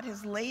and God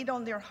has laid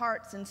on their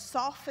hearts and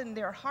softened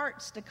their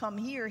hearts to come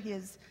hear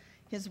his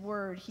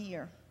word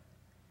here.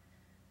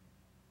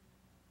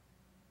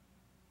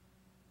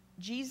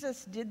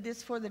 Jesus did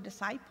this for the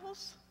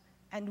disciples,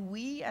 and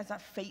we as a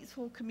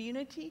faithful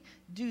community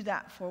do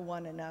that for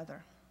one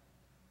another.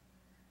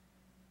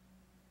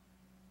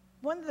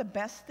 One of the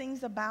best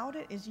things about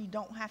it is you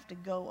don't have to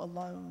go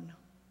alone.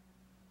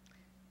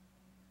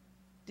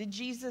 Did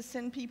Jesus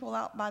send people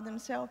out by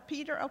themselves?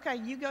 Peter, okay,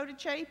 you go to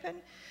Chapin,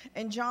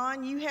 and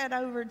John, you head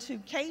over to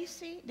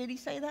Casey. Did he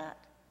say that?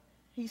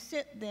 He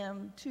sent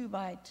them 2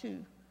 by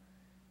 2.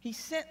 He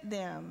sent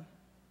them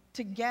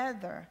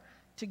together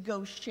to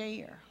go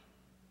share.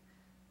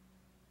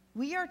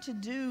 We are to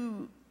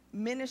do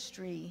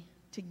ministry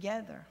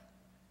together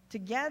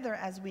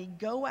as we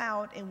go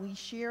out and we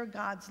share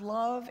God's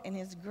love and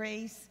his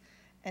grace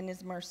and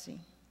his mercy.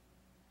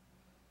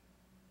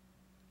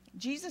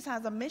 Jesus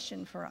has a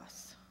mission for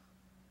us: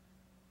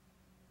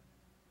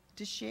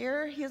 to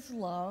share his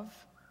love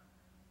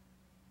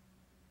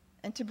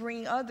and to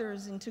bring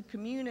others into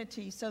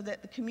community so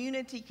that the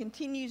community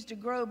continues to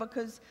grow,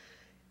 because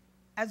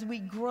as we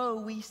grow,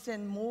 we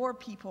send more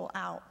people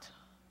out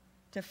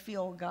to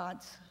fill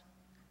God's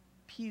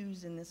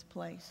pews in this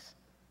place.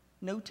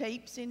 No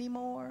tapes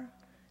anymore,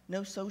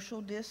 no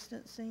social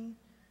distancing,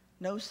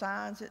 no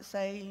signs that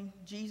say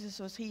Jesus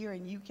was here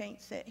and you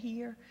can't sit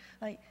here.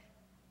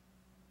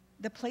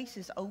 The place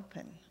is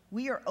open.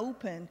 We are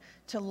open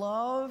to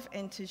love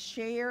and to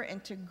share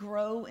and to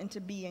grow and to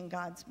be in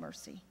God's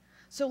mercy.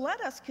 So let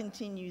us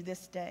continue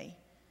this day.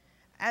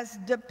 As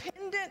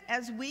dependent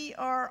as we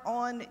are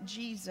on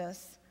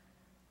Jesus,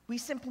 we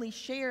simply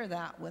share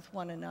that with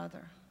one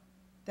another.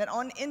 That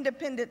on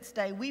Independence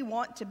Day, we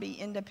want to be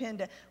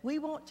independent. We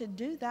want to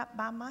do that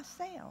by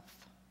myself.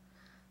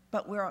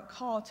 But we're not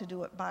called to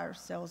do it by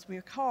ourselves.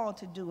 We're called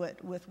to do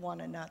it with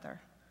one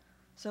another.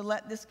 So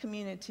let this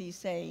community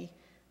say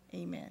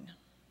amen.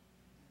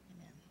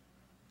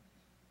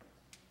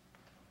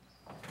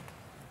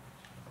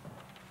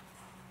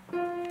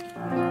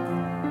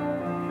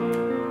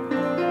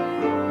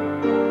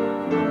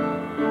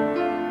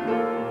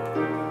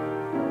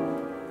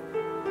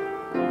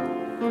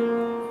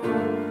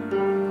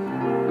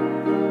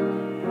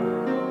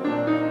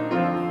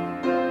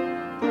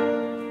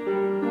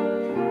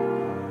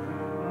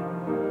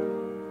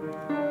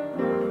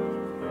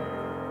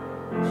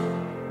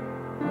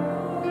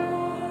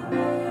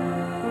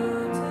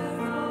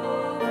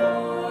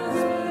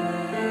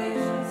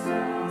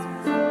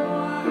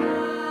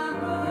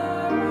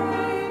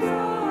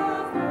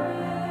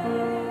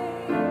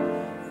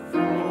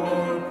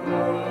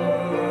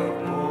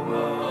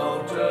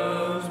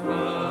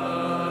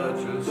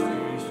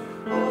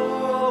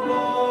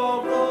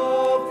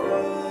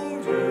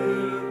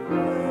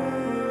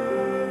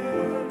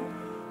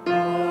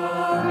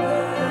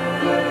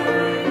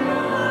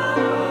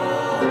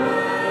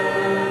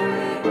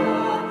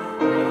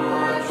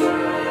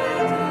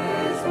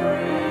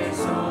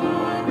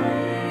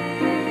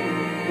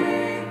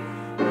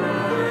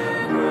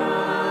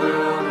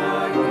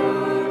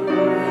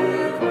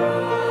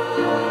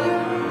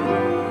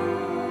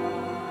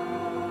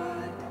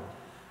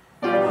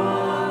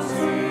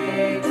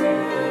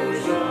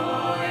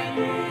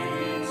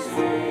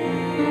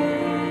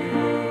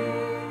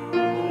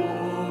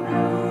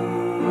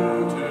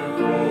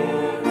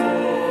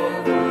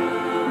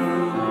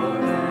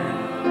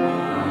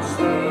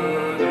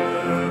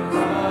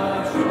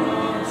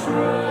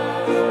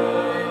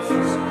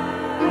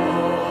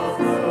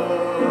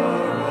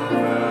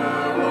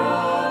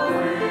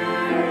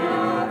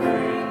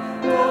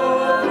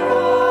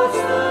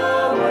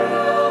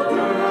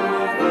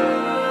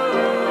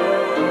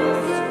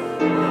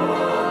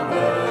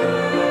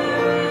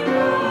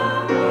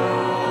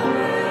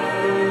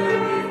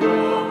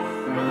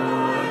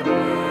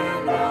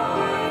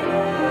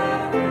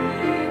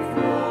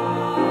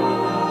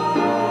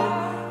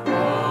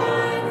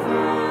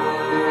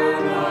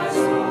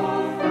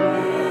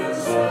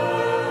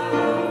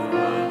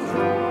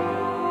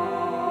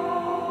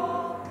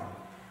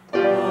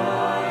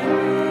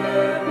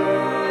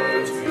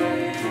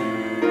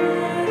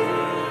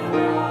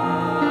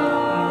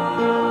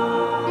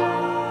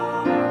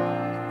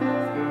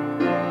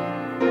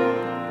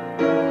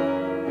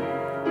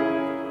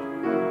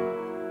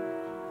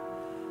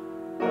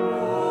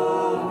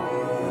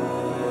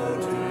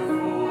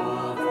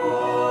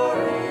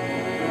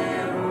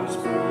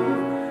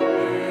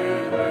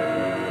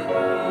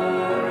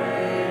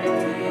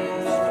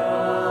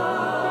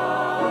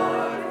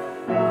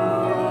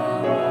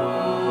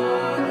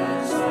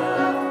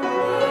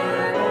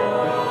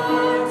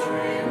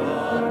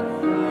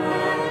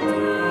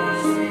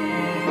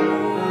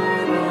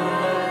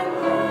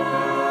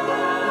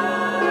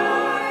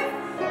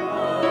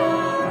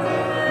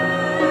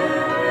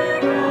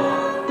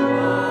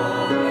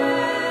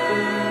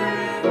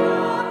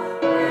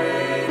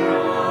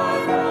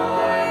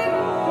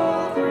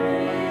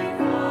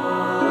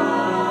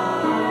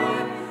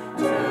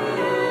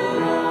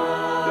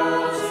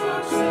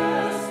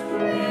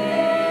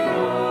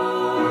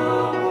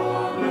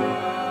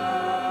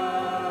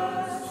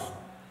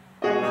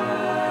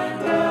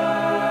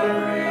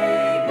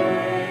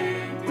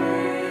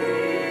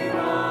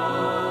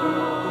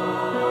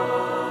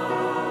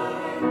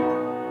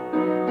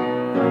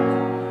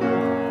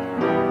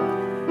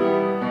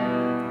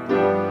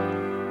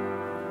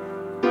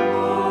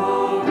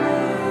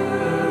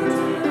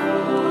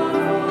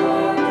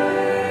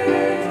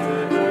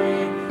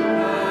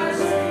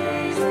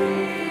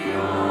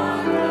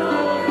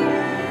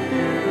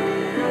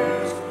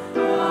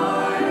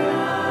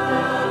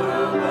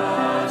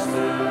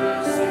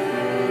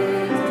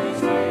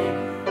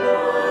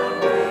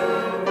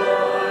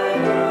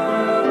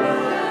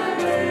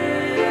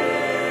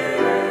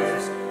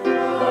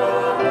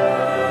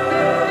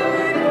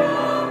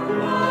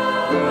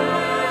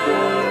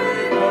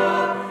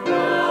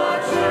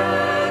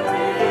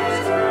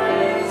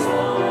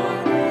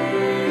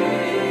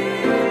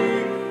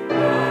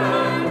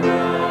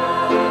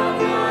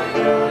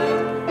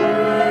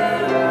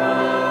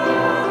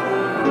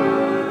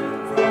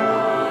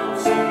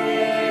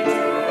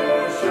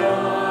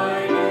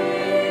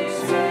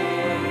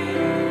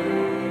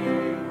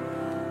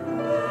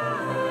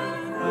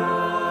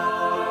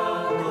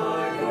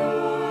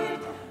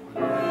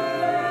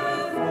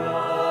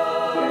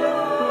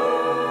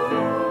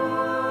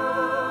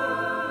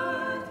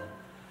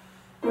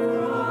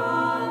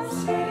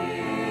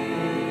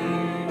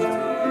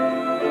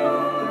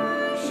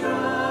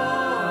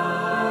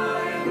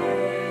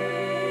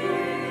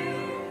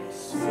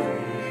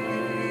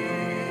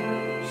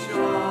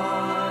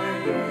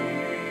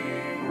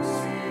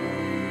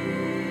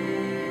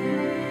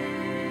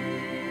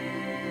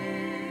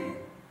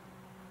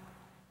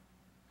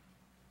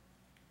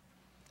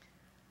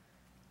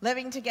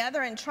 Living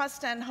together in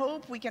trust and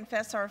hope, we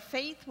confess our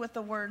faith with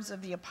the words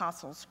of the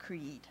Apostles'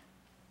 Creed.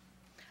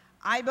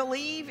 I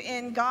believe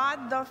in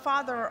God the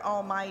Father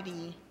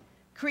Almighty,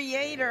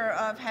 creator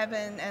of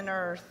heaven and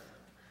earth.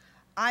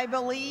 I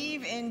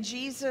believe in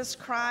Jesus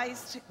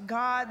Christ,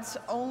 God's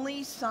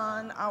only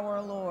Son,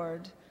 our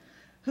Lord,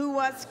 who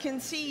was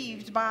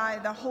conceived by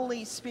the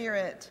Holy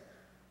Spirit,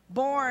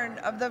 born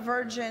of the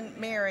Virgin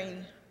Mary,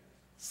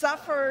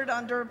 suffered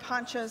under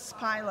Pontius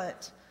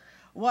Pilate,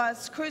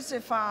 was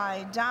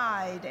crucified,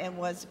 died, and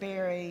was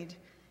buried.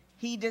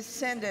 He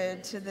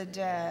descended to the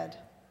dead.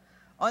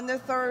 On the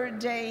third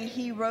day,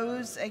 he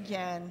rose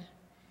again.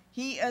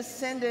 He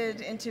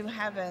ascended into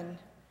heaven.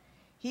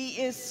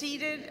 He is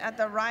seated at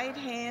the right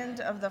hand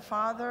of the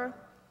Father,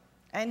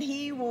 and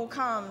he will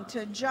come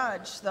to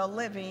judge the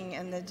living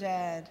and the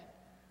dead.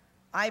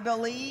 I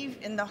believe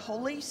in the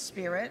Holy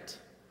Spirit,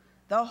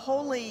 the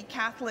Holy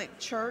Catholic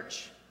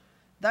Church,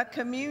 the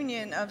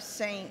communion of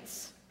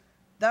saints,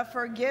 the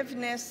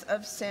forgiveness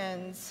of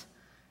sins,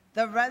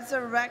 the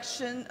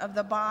resurrection of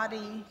the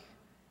body,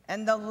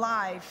 and the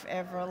life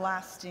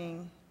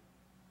everlasting.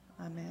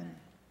 Amen.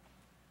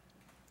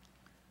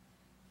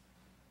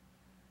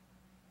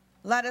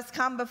 Let us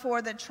come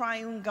before the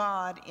triune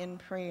God in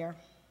prayer.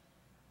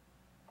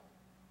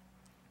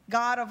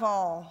 God of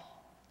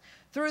all,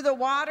 through the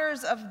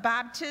waters of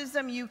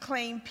baptism, you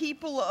claim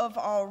people of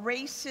all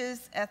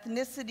races,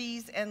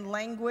 ethnicities, and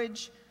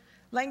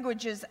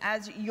languages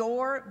as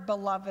your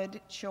beloved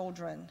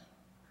children.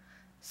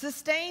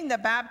 Sustain the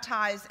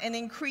baptized and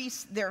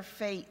increase their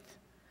faith,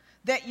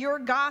 that your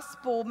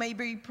gospel may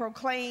be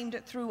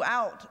proclaimed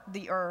throughout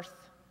the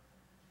earth.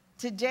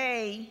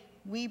 Today,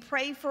 we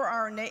pray for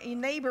our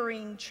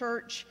neighboring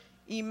church,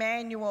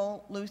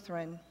 Emmanuel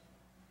Lutheran.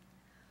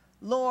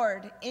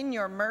 Lord, in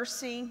your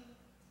mercy,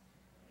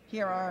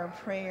 hear our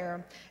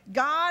prayer.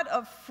 God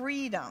of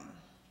freedom,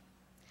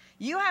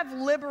 you have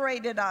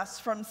liberated us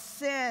from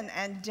sin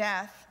and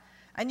death,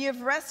 and you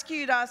have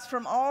rescued us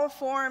from all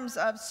forms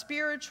of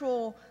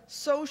spiritual,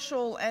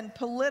 social, and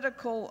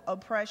political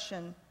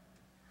oppression.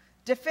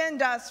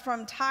 Defend us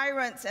from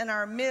tyrants in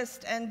our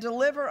midst and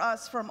deliver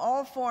us from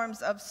all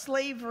forms of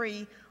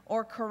slavery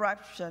or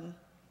corruption.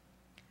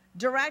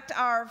 Direct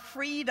our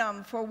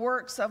freedom for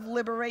works of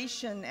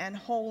liberation and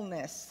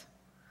wholeness.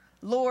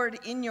 Lord,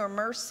 in your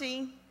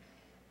mercy,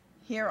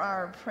 hear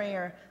our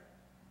prayer.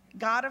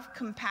 God of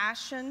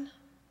compassion,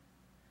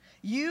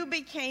 you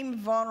became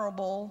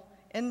vulnerable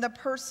in the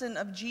person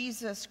of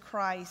Jesus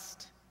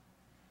Christ.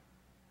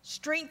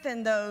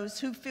 Strengthen those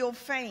who feel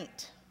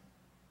faint.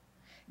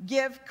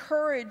 Give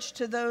courage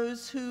to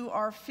those who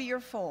are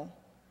fearful,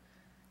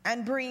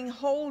 and bring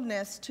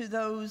wholeness to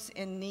those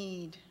in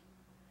need.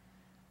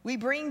 We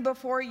bring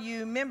before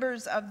you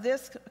members of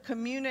this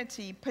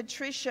community: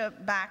 Patricia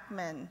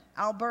Backman,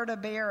 Alberta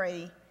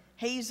Berry,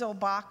 Hazel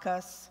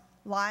Bacchus,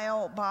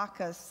 Lyle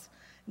Bacchus,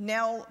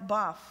 Nell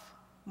Buff,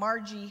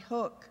 Margie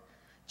Hook,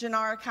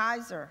 Janara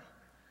Kaiser,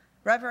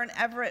 Reverend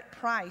Everett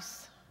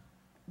Price,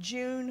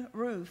 June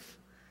Roof,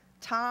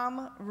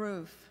 Tom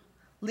Roof,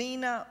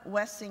 Lena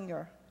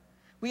Wessinger.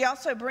 We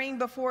also bring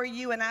before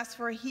you and ask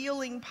for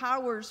healing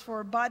powers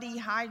for Buddy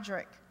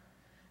Heydrich,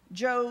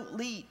 Joe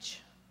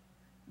Leach,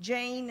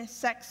 Jane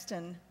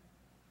Sexton,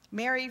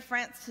 Mary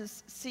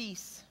Frances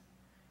Cease,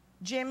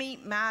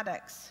 Jimmy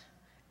Maddox,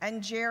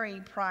 and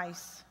Jerry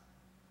Price.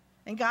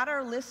 And God,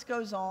 our list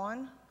goes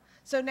on.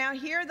 So now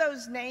hear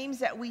those names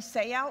that we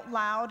say out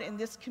loud in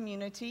this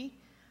community,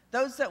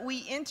 those that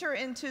we enter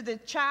into the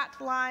chat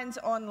lines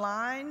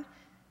online,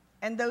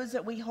 and those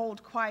that we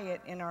hold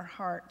quiet in our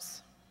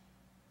hearts.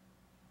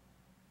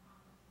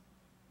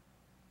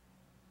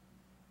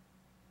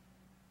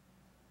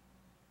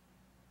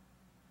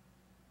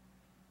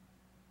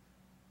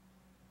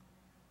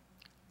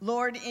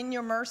 Lord, in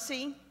your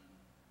mercy,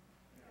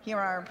 hear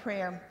our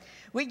prayer.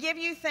 We give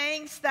you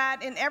thanks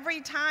that in every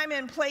time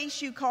and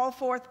place you call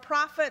forth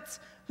prophets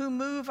who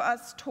move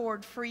us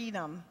toward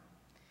freedom.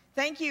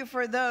 Thank you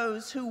for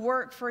those who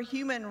work for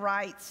human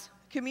rights,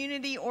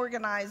 community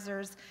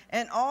organizers,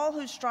 and all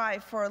who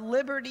strive for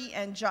liberty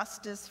and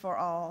justice for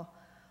all.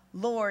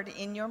 Lord,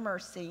 in your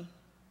mercy,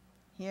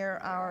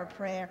 hear our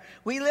prayer.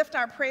 We lift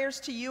our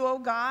prayers to you, O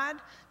God,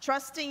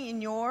 trusting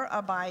in your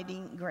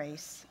abiding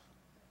grace.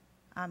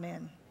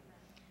 Amen.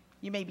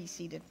 You may be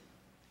seated.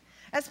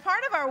 As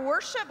part of our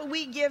worship,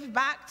 we give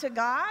back to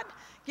God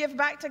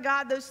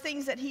those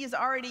things that he has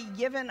already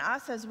given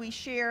us as we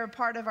share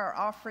part of our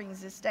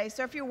offerings this day.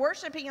 So if you're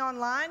worshiping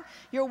online,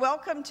 you're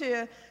welcome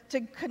to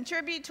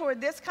contribute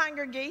toward this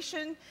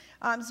congregation's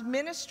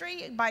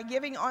ministry by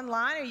giving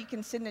online, or you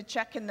can send a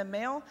check in the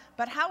mail.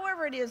 But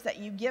however it is that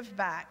you give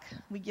back,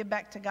 we give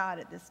back to God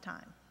at this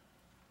time.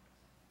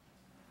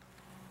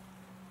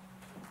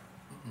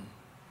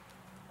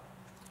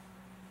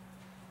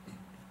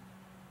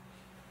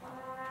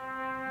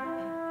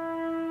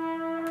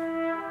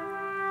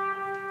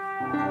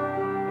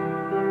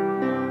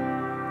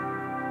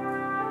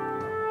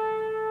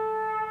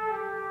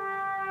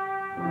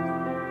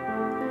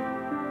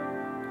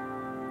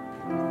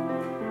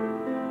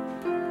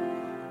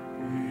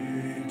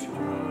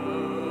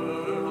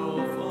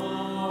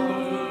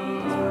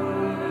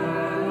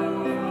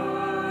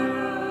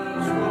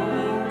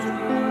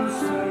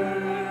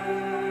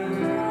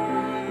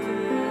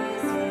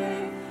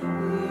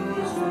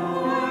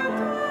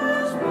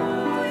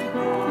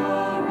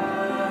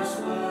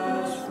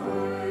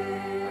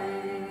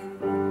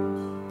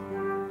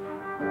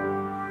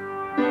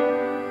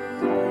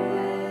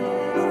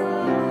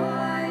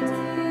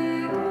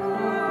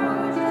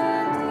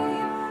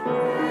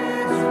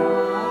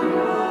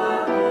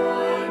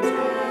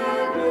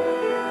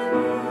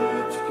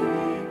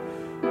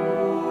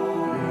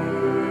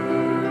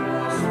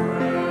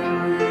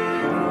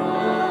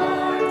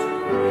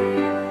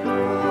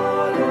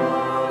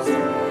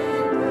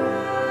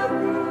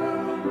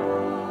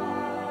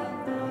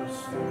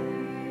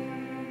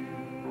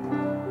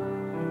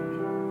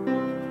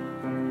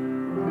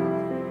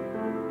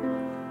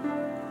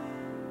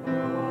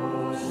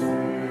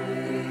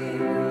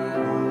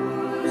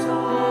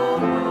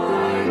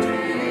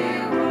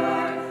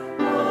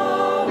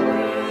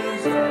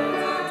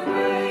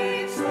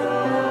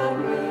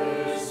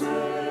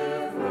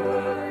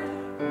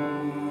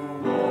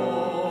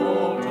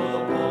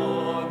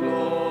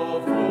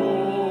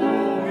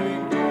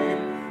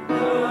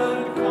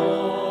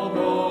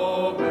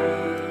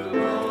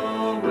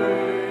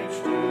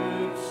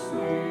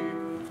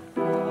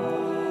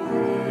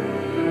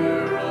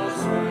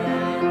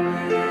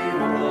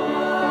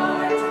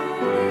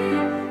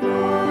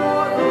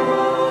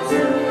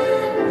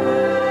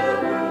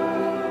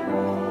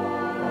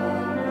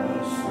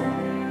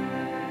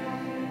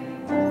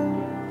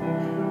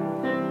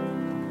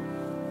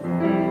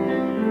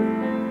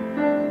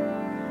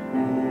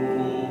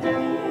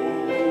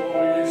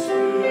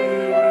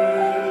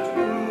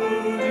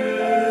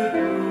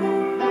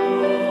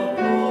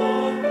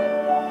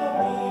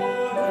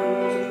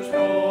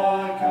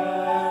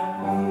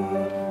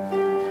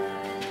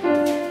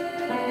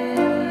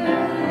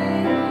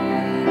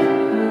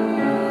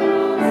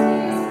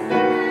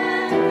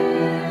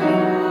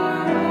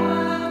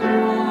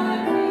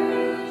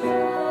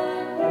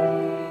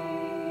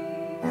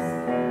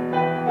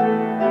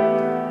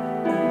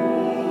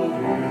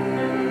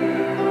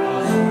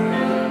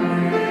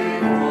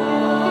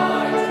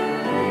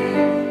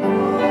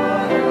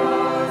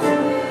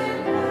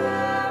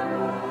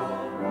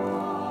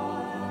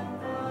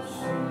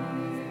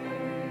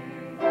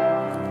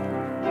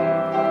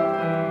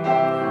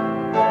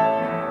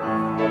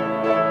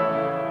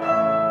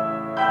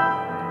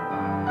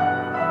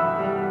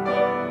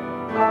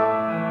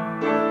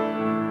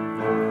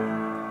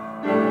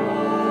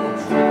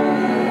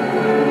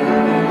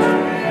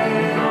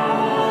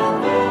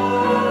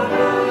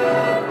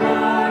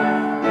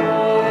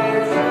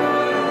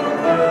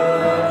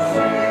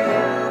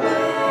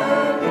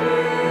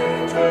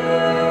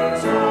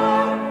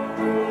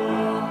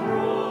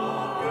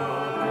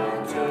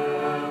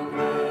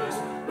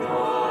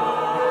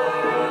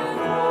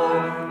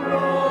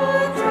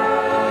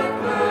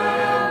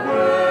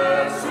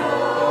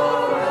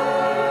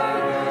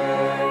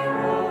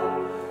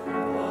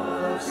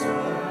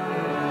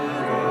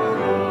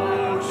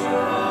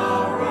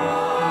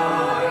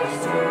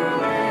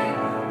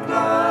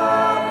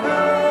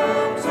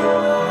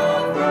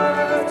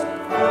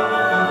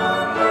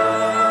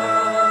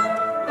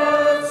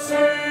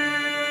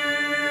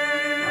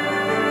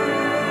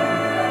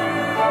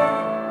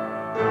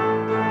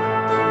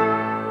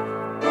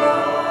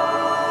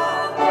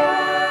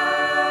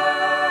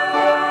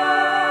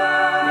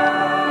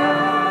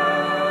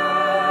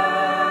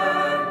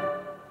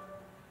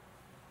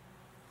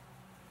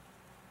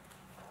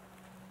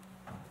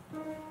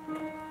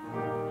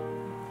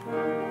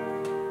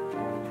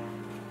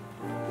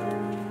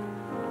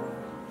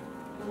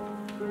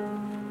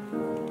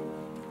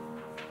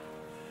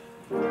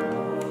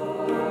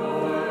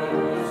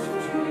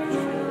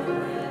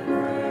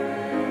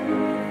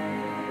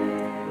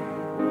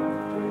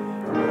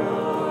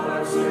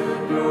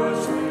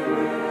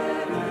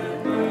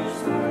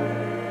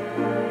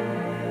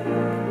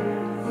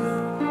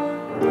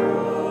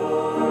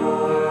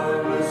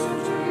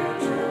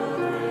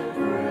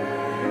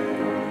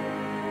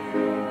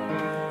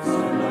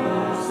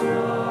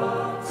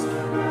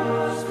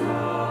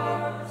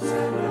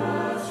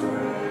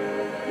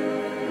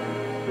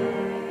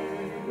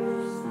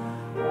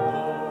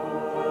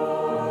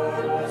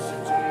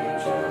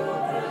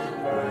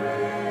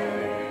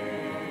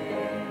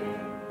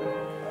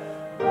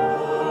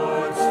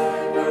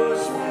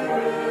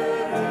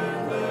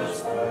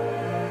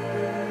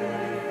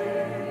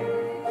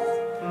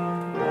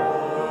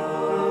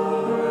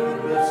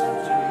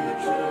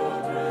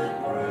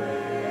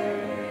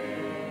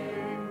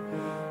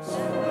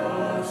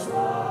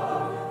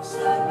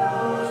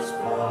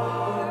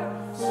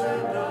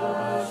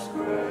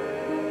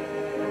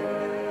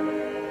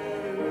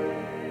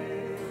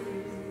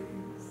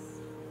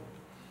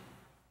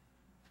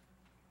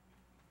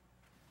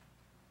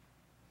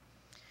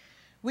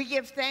 We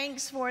give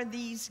thanks for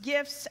these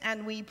gifts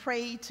and we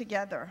pray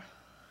together.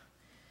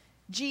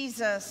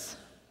 Jesus,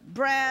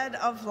 bread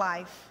of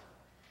life,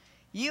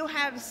 you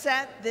have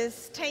set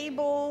this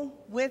table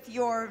with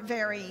your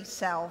very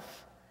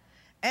self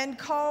and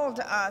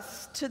called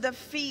us to the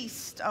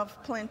feast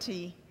of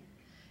plenty.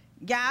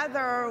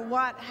 Gather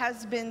what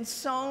has been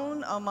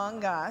sown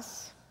among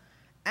us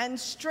and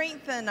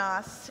strengthen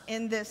us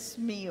in this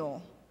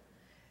meal.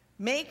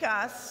 Make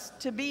us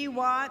to be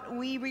what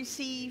we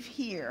receive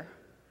here,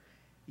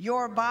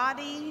 your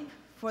body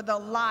for the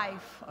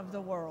life of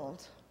the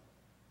world.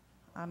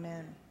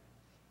 Amen.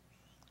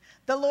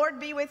 The Lord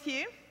be with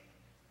you.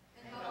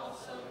 And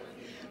also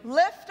with you.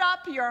 Lift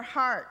up your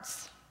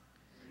hearts.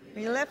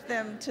 We lift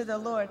them to the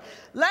Lord.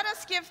 Let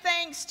us give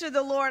thanks to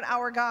the Lord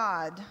our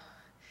God.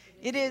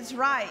 It is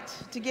right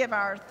to give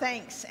our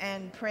thanks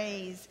and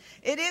praise.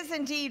 It is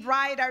indeed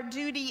right, our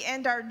duty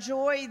and our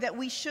joy, that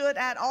we should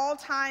at all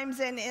times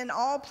and in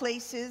all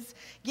places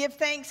give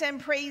thanks and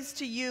praise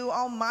to you,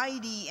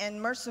 almighty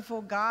and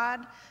merciful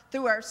God,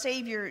 through our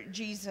Savior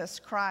Jesus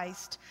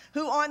Christ,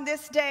 who on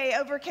this day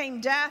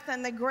overcame death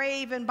and the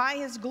grave, and by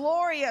his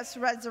glorious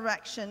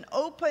resurrection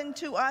opened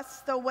to us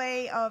the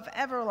way of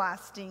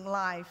everlasting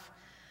life.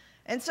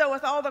 And so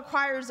with all the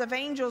choirs of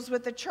angels,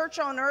 with the church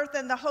on earth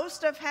and the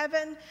host of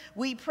heaven,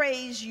 we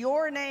praise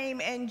your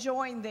name and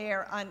join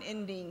their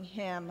unending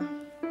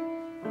hymn.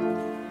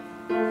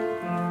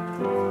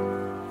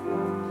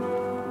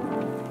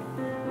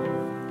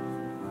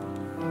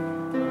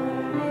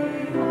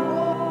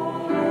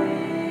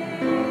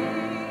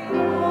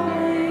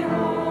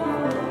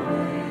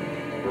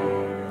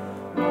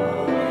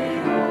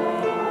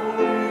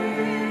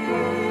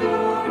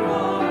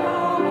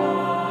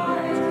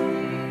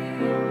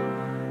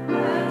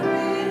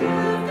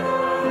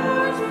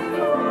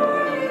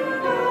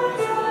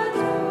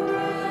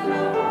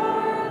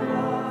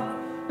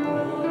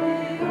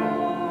 Holy,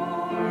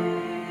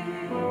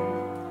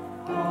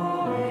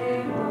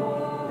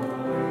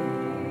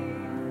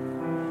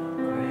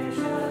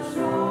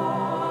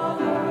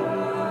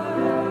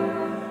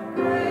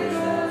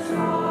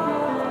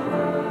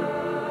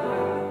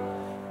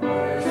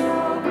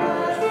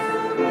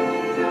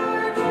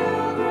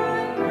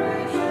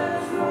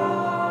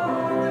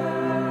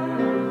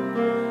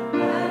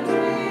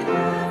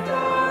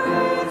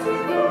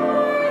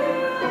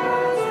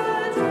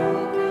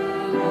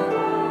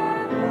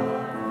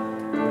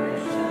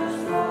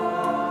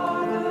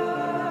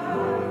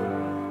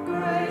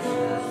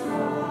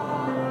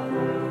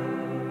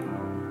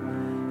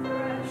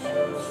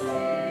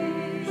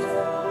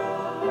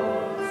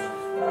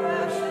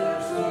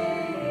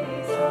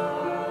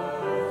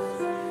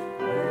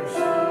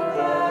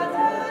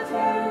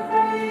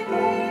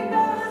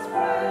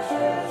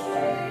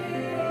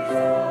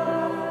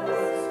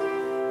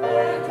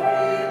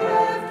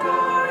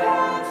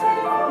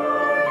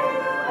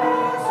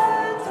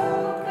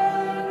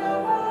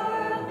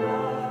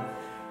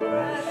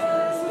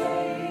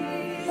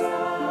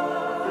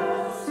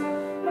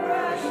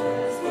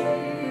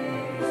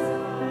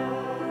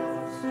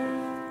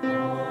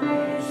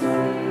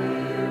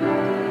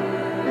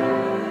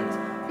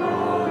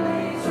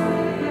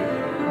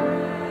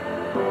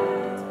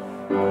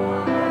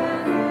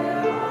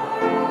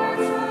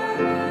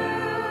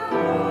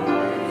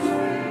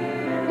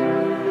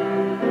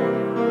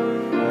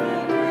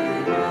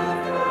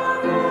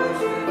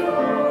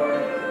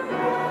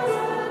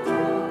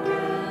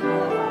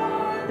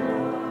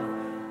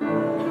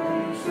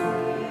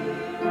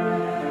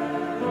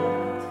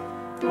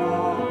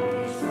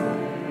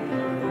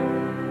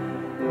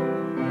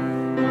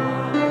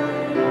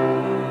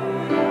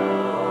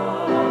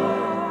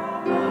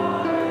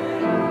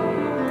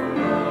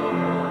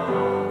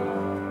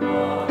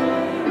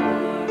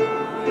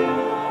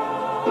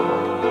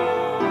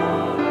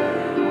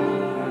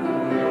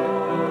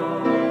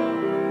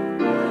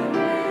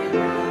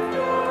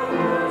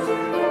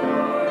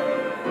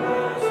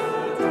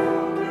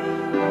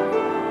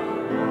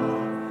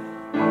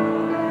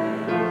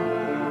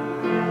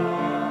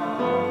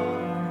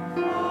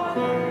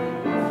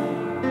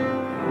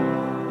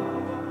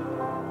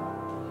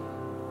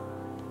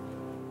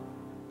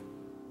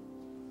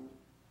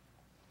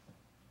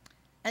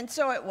 And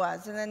so it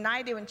was. And the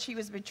night when she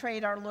was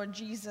betrayed, our Lord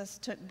Jesus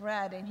took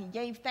bread, and he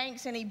gave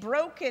thanks, and he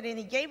broke it, and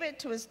he gave it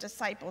to his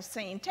disciples,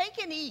 saying,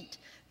 "Take and eat.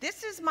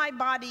 This is my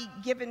body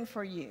given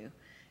for you.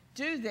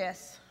 Do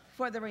this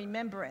for the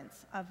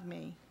remembrance of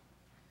me."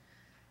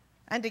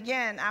 And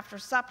again, after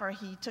supper,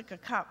 he took a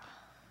cup,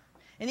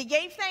 and he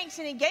gave thanks,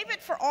 and he gave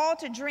it for all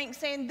to drink,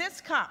 saying,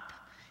 "This cup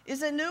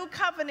is a new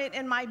covenant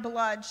in my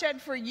blood, shed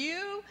for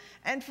you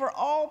and for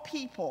all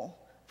people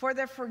for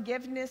the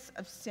forgiveness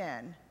of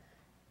sin.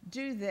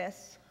 Do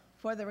this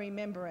for the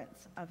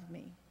remembrance of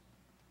me."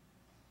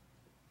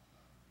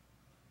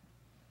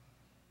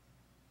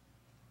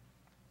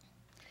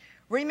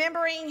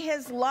 Remembering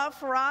his love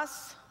for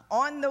us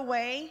on the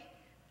way,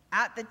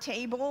 at the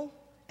table,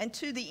 and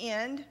to the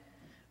end,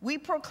 we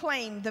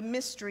proclaim the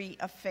mystery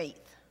of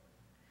faith.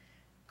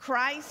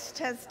 Christ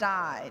has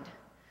died.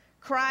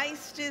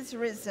 Christ is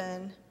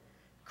risen.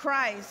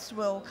 Christ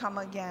will come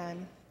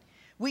again.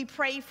 We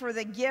pray for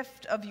the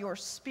gift of your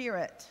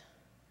Spirit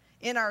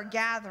in our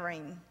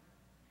gathering,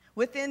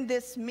 within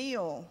this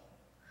meal,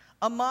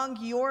 among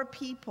your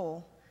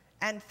people,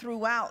 and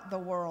throughout the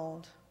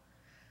world.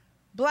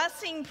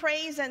 Blessing,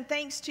 praise, and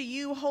thanks to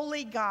you,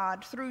 holy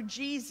God, through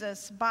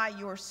Jesus, by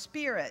your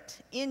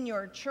Spirit, in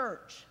your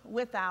church,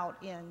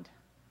 without end.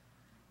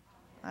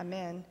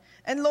 Amen.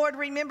 And Lord,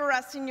 remember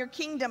us in your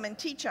kingdom and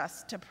teach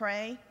us to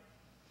pray.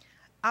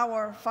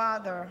 Our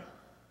Father,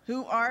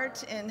 who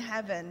art in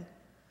heaven,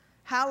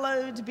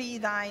 hallowed be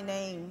thy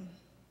name.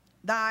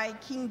 Thy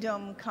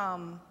kingdom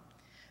come.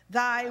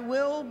 Thy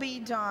will be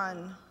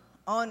done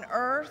on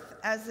earth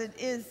as it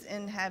is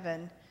in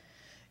heaven.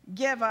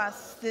 Give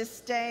us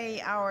this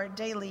day our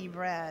daily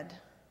bread,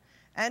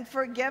 and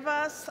forgive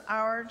us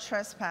our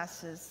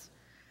trespasses,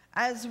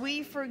 as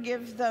we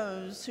forgive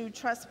those who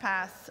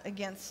trespass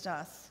against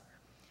us.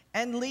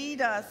 And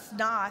lead us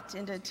not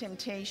into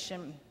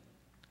temptation,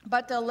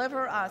 but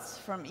deliver us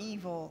from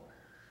evil.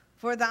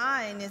 For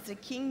thine is the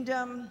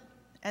kingdom,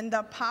 and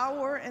the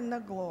power, and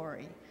the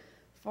glory,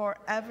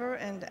 forever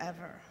and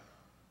ever.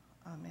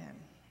 Amen.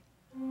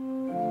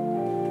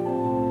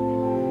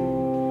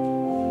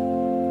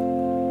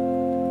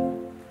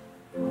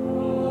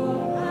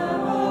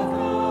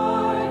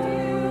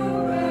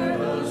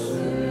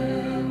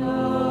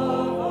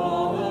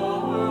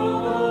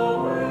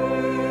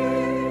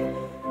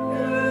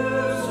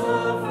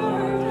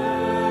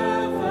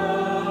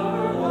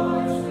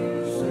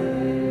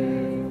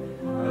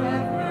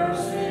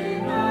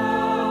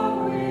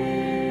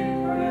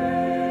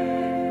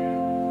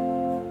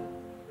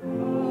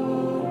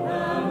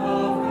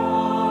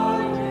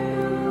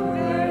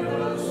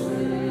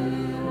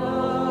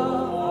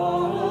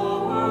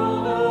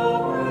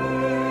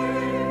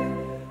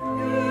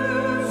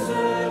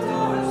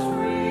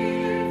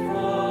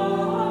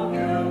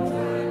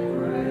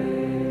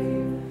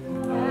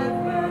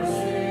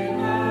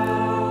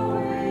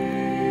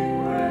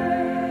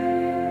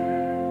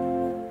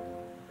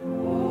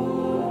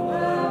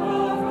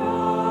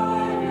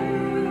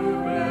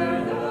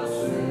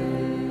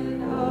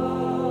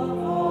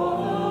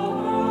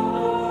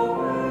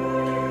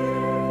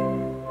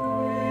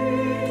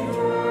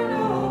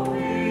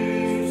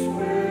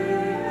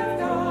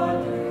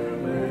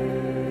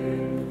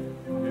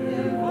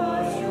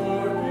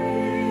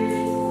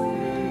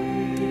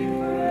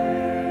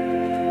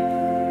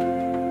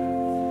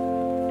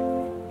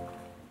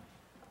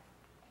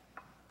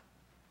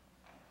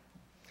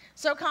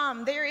 So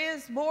come, there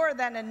is more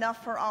than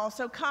enough for all,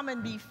 so come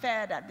and be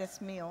fed at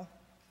this meal.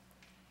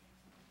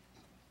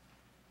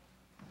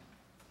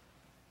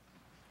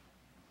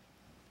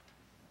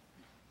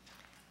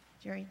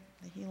 Jerry,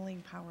 the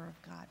healing power of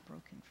God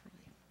broken for you.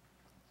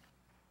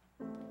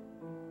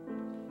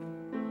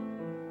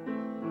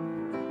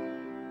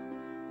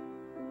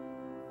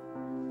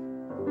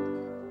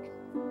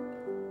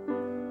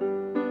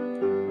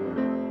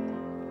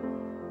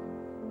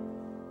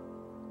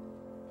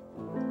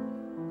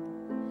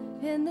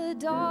 In the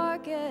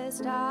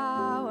darkest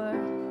hour,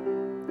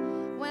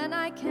 when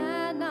I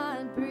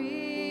cannot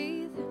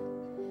breathe,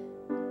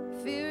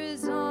 fear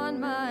is on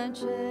my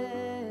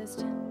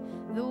chest,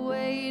 the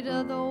weight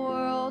of the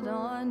world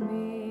on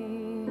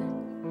me.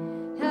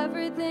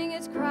 Everything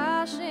is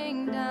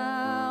crashing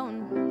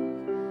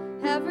down,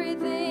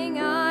 everything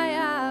I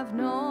have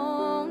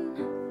known.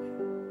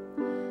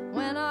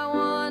 When I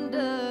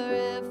wonder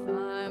if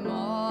I'm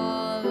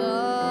all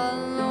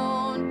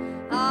alone,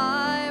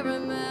 I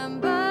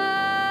remember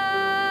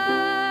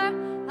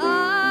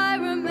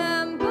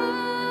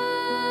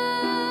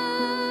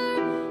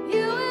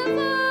you have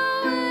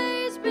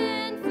always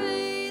been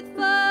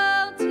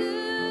faithful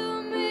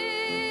to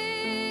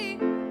me.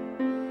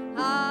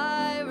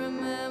 I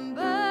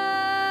remember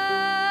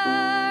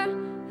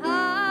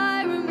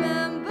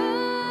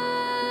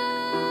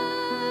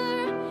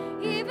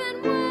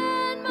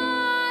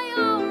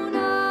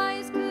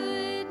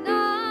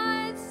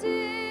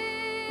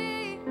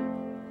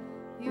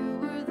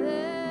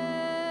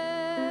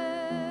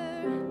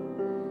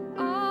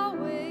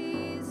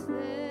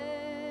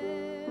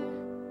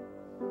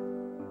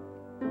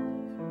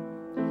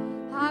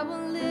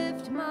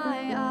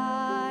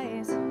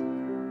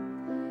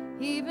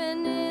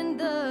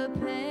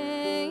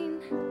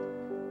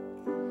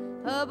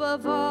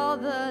above all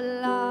the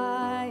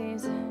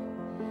lies.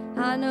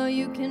 I know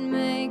you can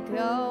make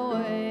a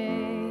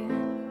way.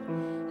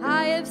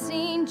 I have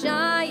seen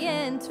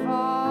giants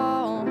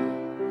fall.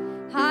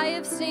 I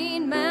have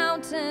seen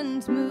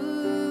mountains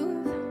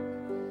move.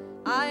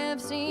 I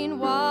have seen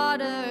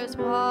waters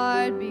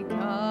part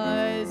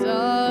because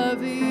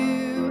of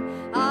you.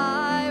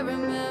 I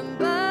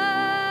remember,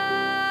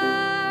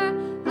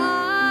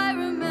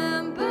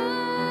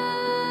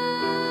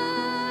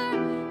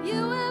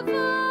 you have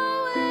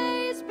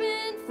always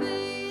been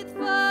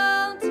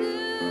faithful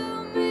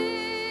to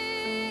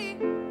me.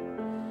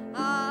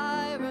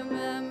 I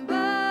remember,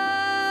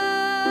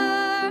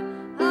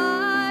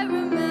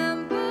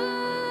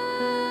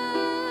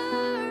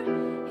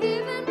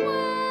 even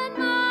when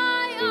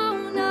my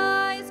own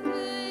eyes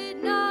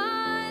could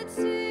not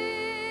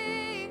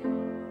see,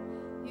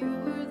 you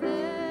were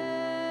there,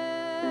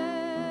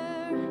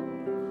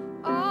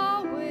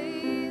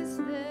 always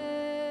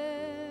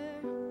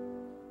there.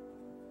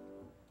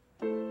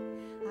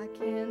 I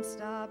can't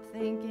stop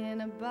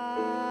thinking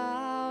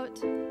about,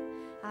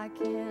 I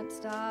can't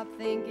stop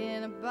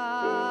thinking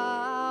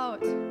about,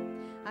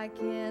 I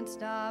can't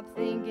stop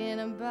thinking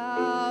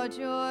about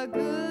your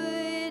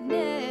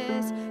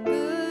goodness,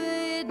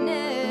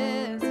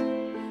 goodness.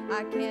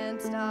 I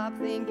can't stop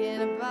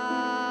thinking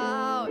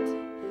about,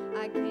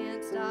 I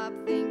can't stop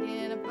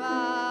thinking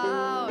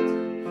about,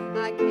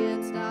 I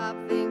can't stop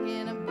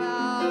thinking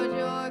about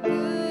your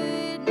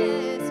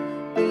goodness,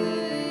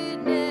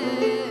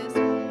 goodness.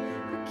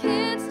 I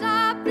can't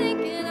stop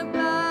thinking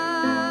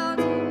about,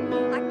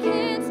 I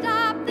can't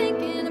stop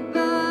thinking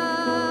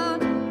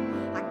about,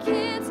 I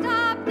can't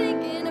stop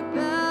thinking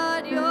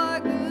about your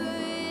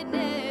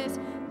goodness,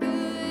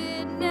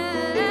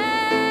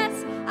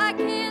 goodness. I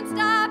can't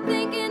stop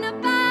thinking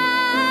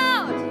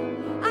about,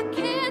 I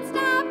can't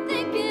stop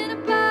thinking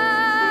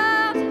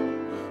about,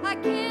 I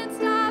can't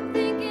stop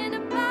thinking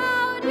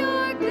about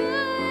your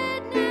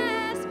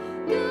goodness,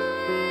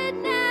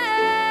 goodness.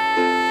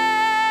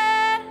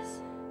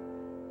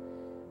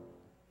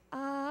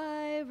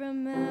 I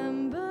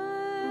remember,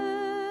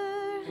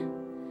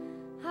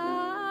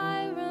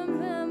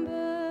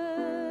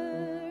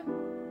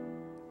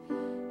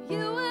 you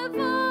have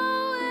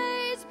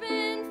always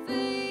been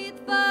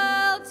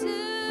faithful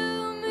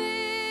to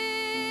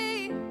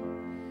me.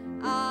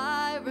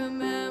 I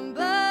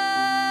remember,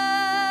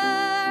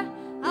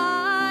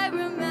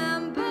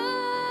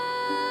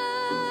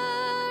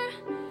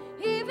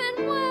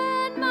 even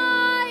when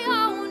my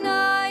own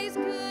eyes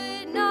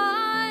could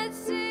not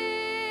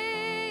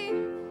see,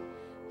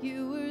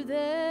 you were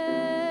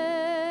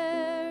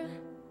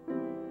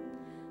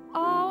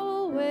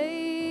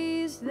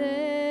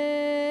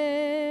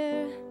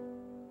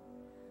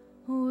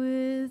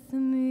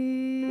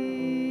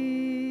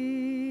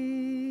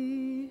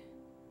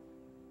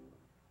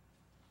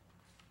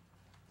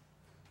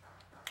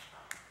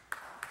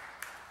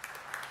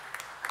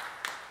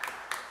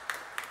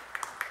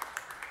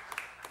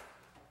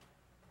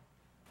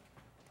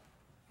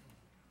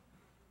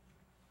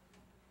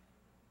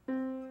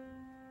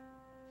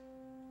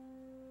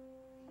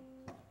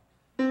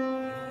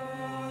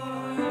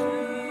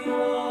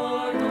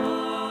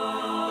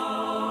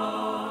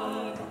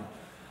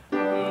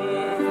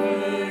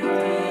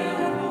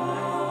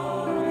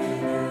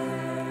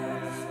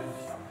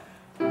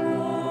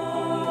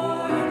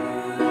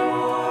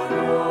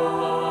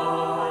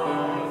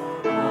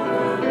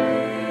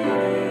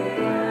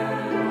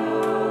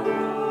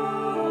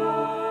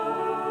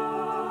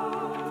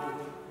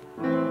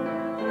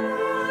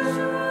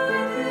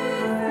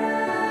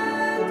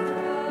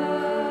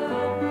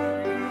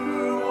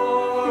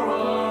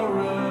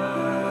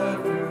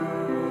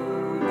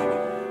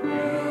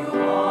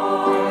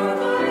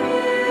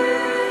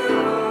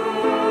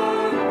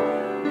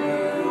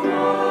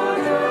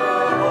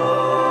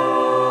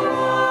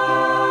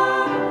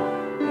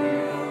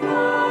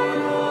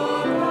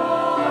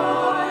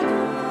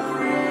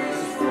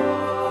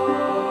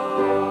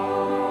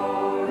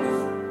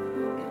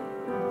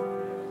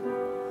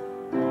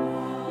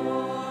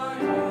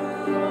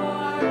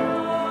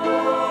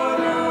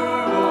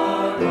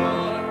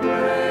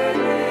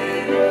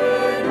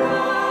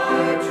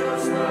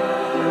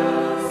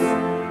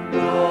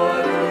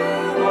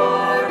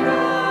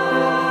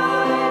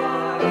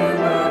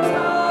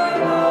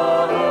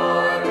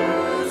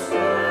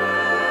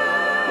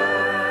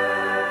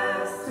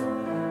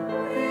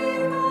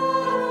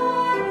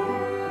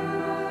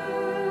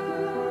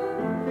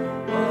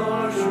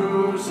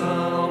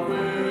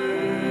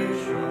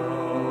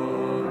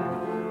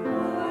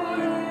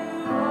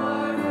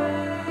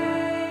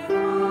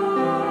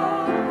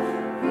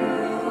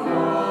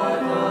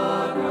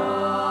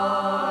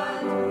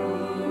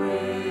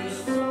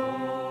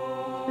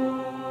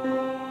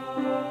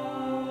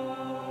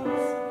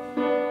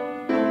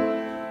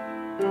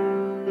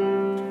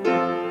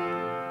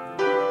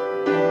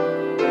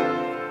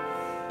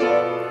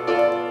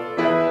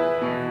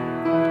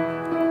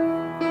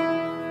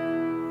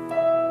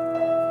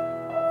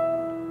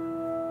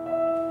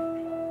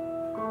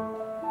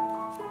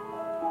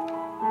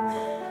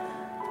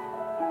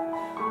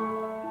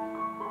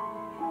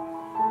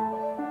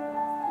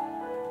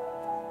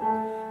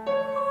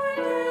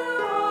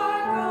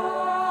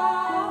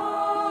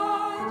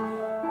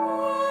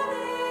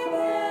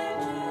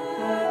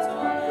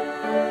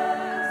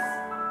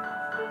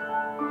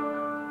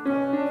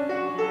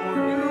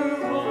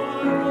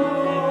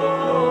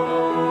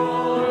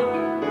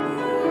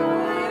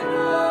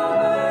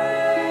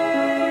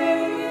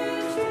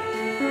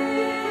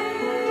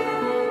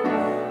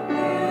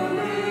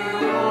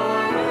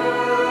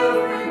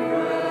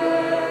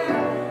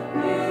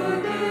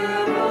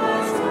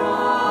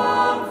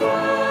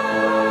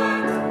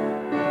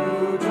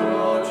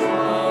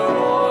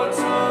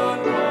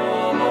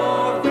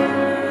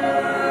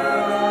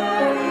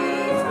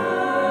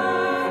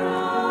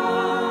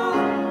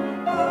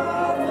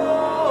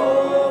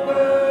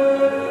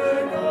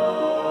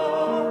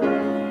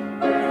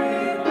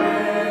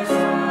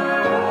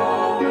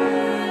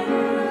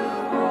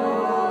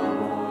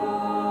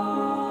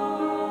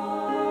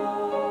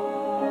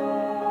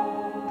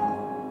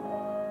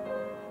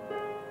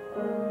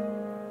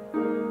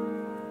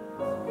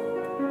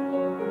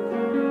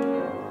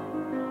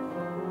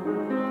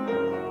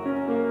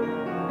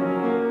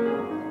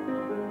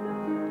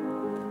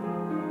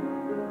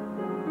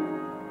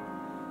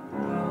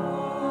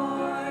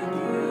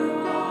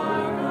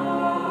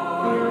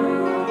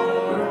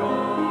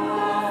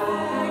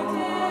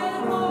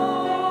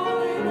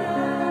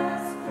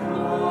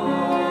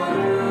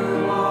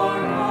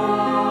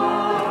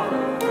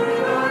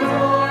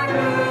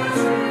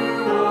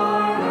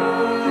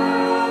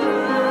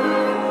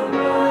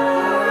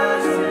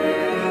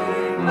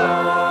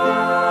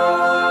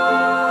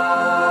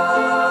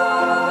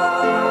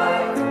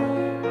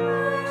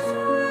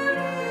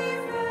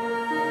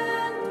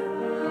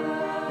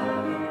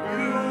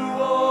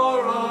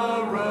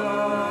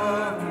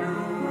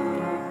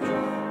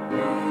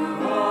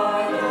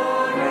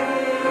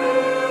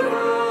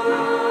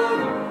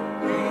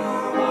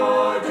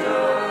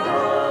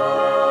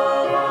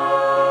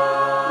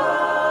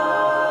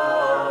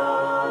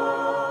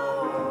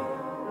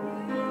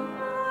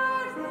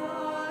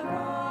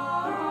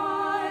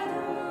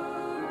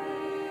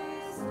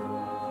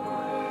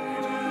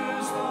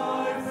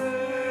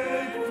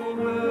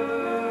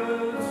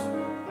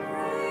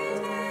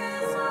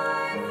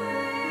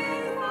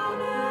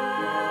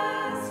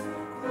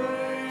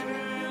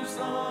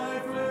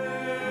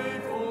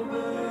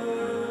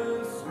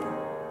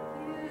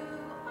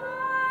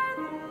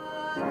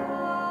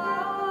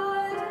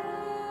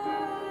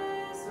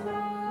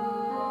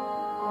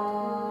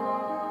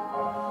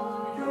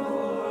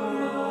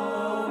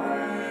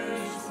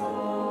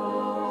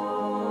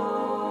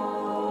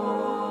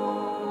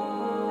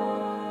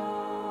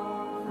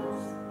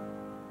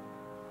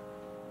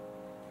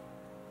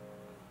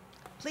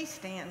Please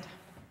stand.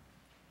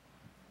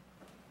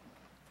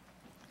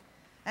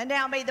 And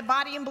now may the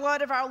body and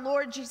blood of our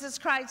Lord Jesus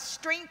Christ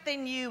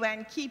strengthen you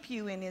and keep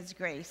you in his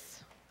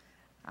grace.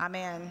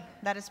 Amen.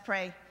 Let us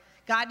pray.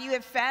 God, you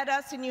have fed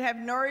us and you have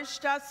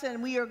nourished us,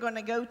 and we are going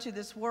to go to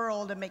this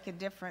world and make a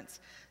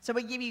difference. So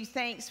we give you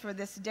thanks for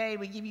this day.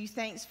 We give you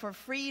thanks for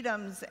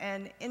freedoms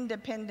and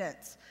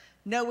independence,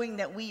 knowing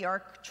that we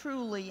are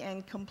truly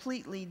and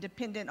completely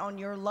dependent on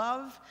your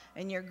love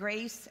and your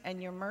grace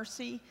and your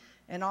mercy.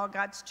 And all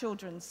God's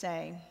children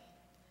say,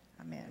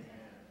 amen.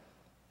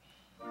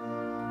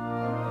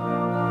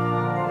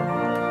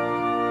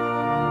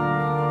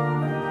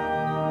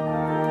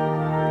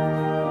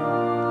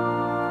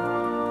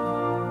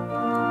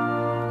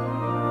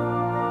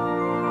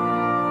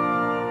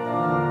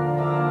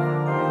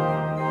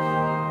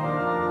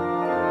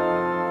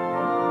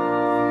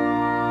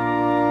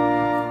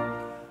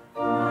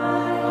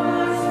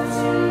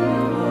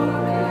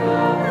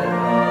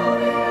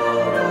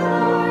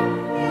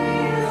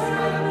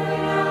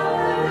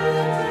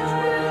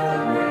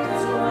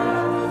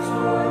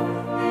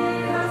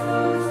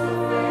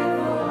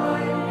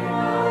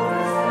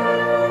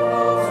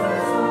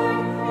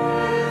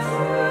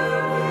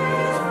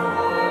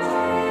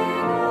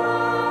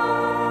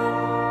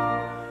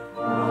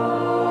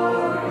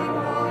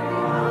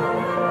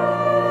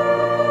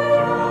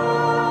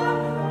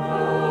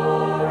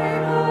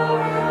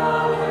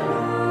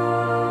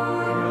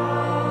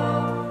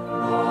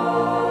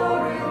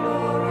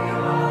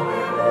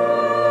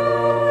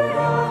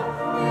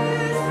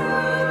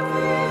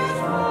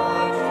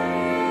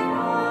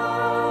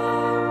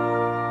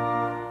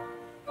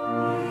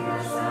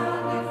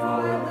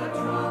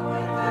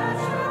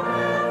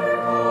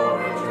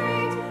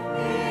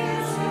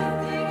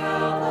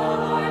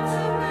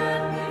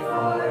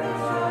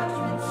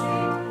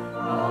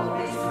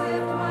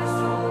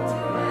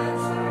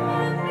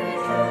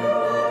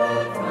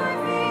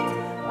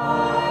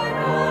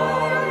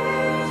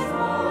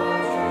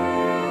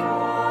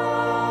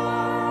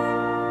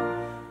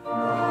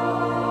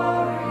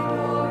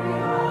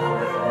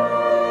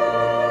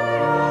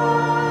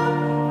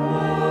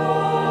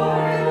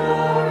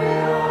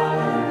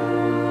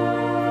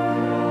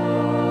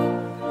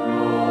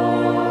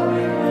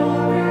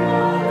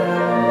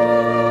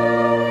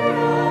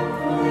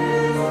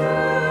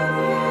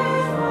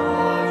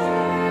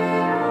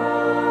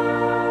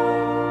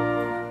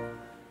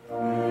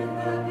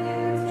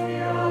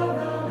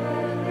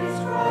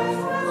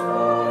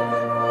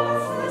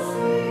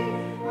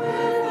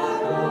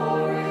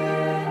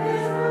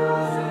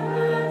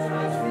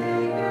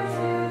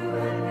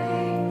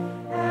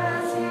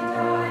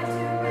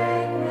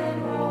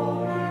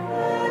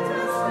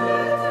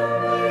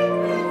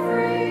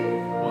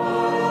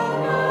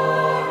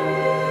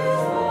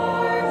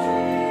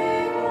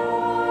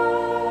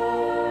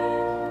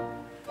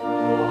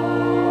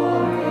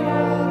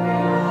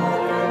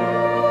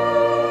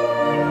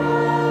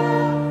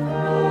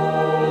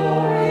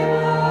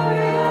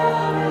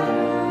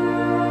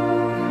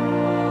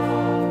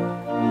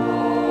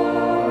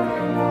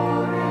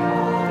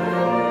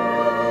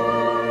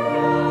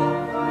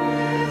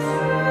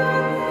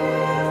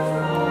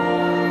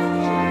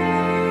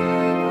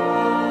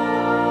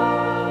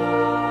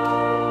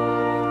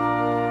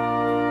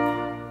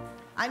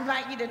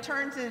 To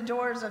turn to the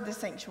doors of the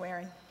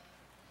sanctuary.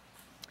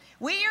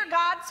 We are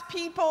God's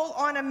people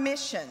on a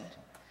mission.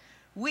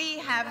 We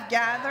have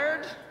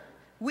gathered,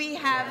 we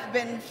have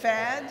been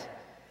fed.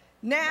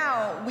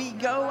 Now we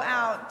go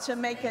out to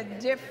make a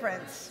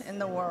difference in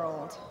the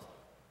world.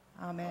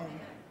 Amen.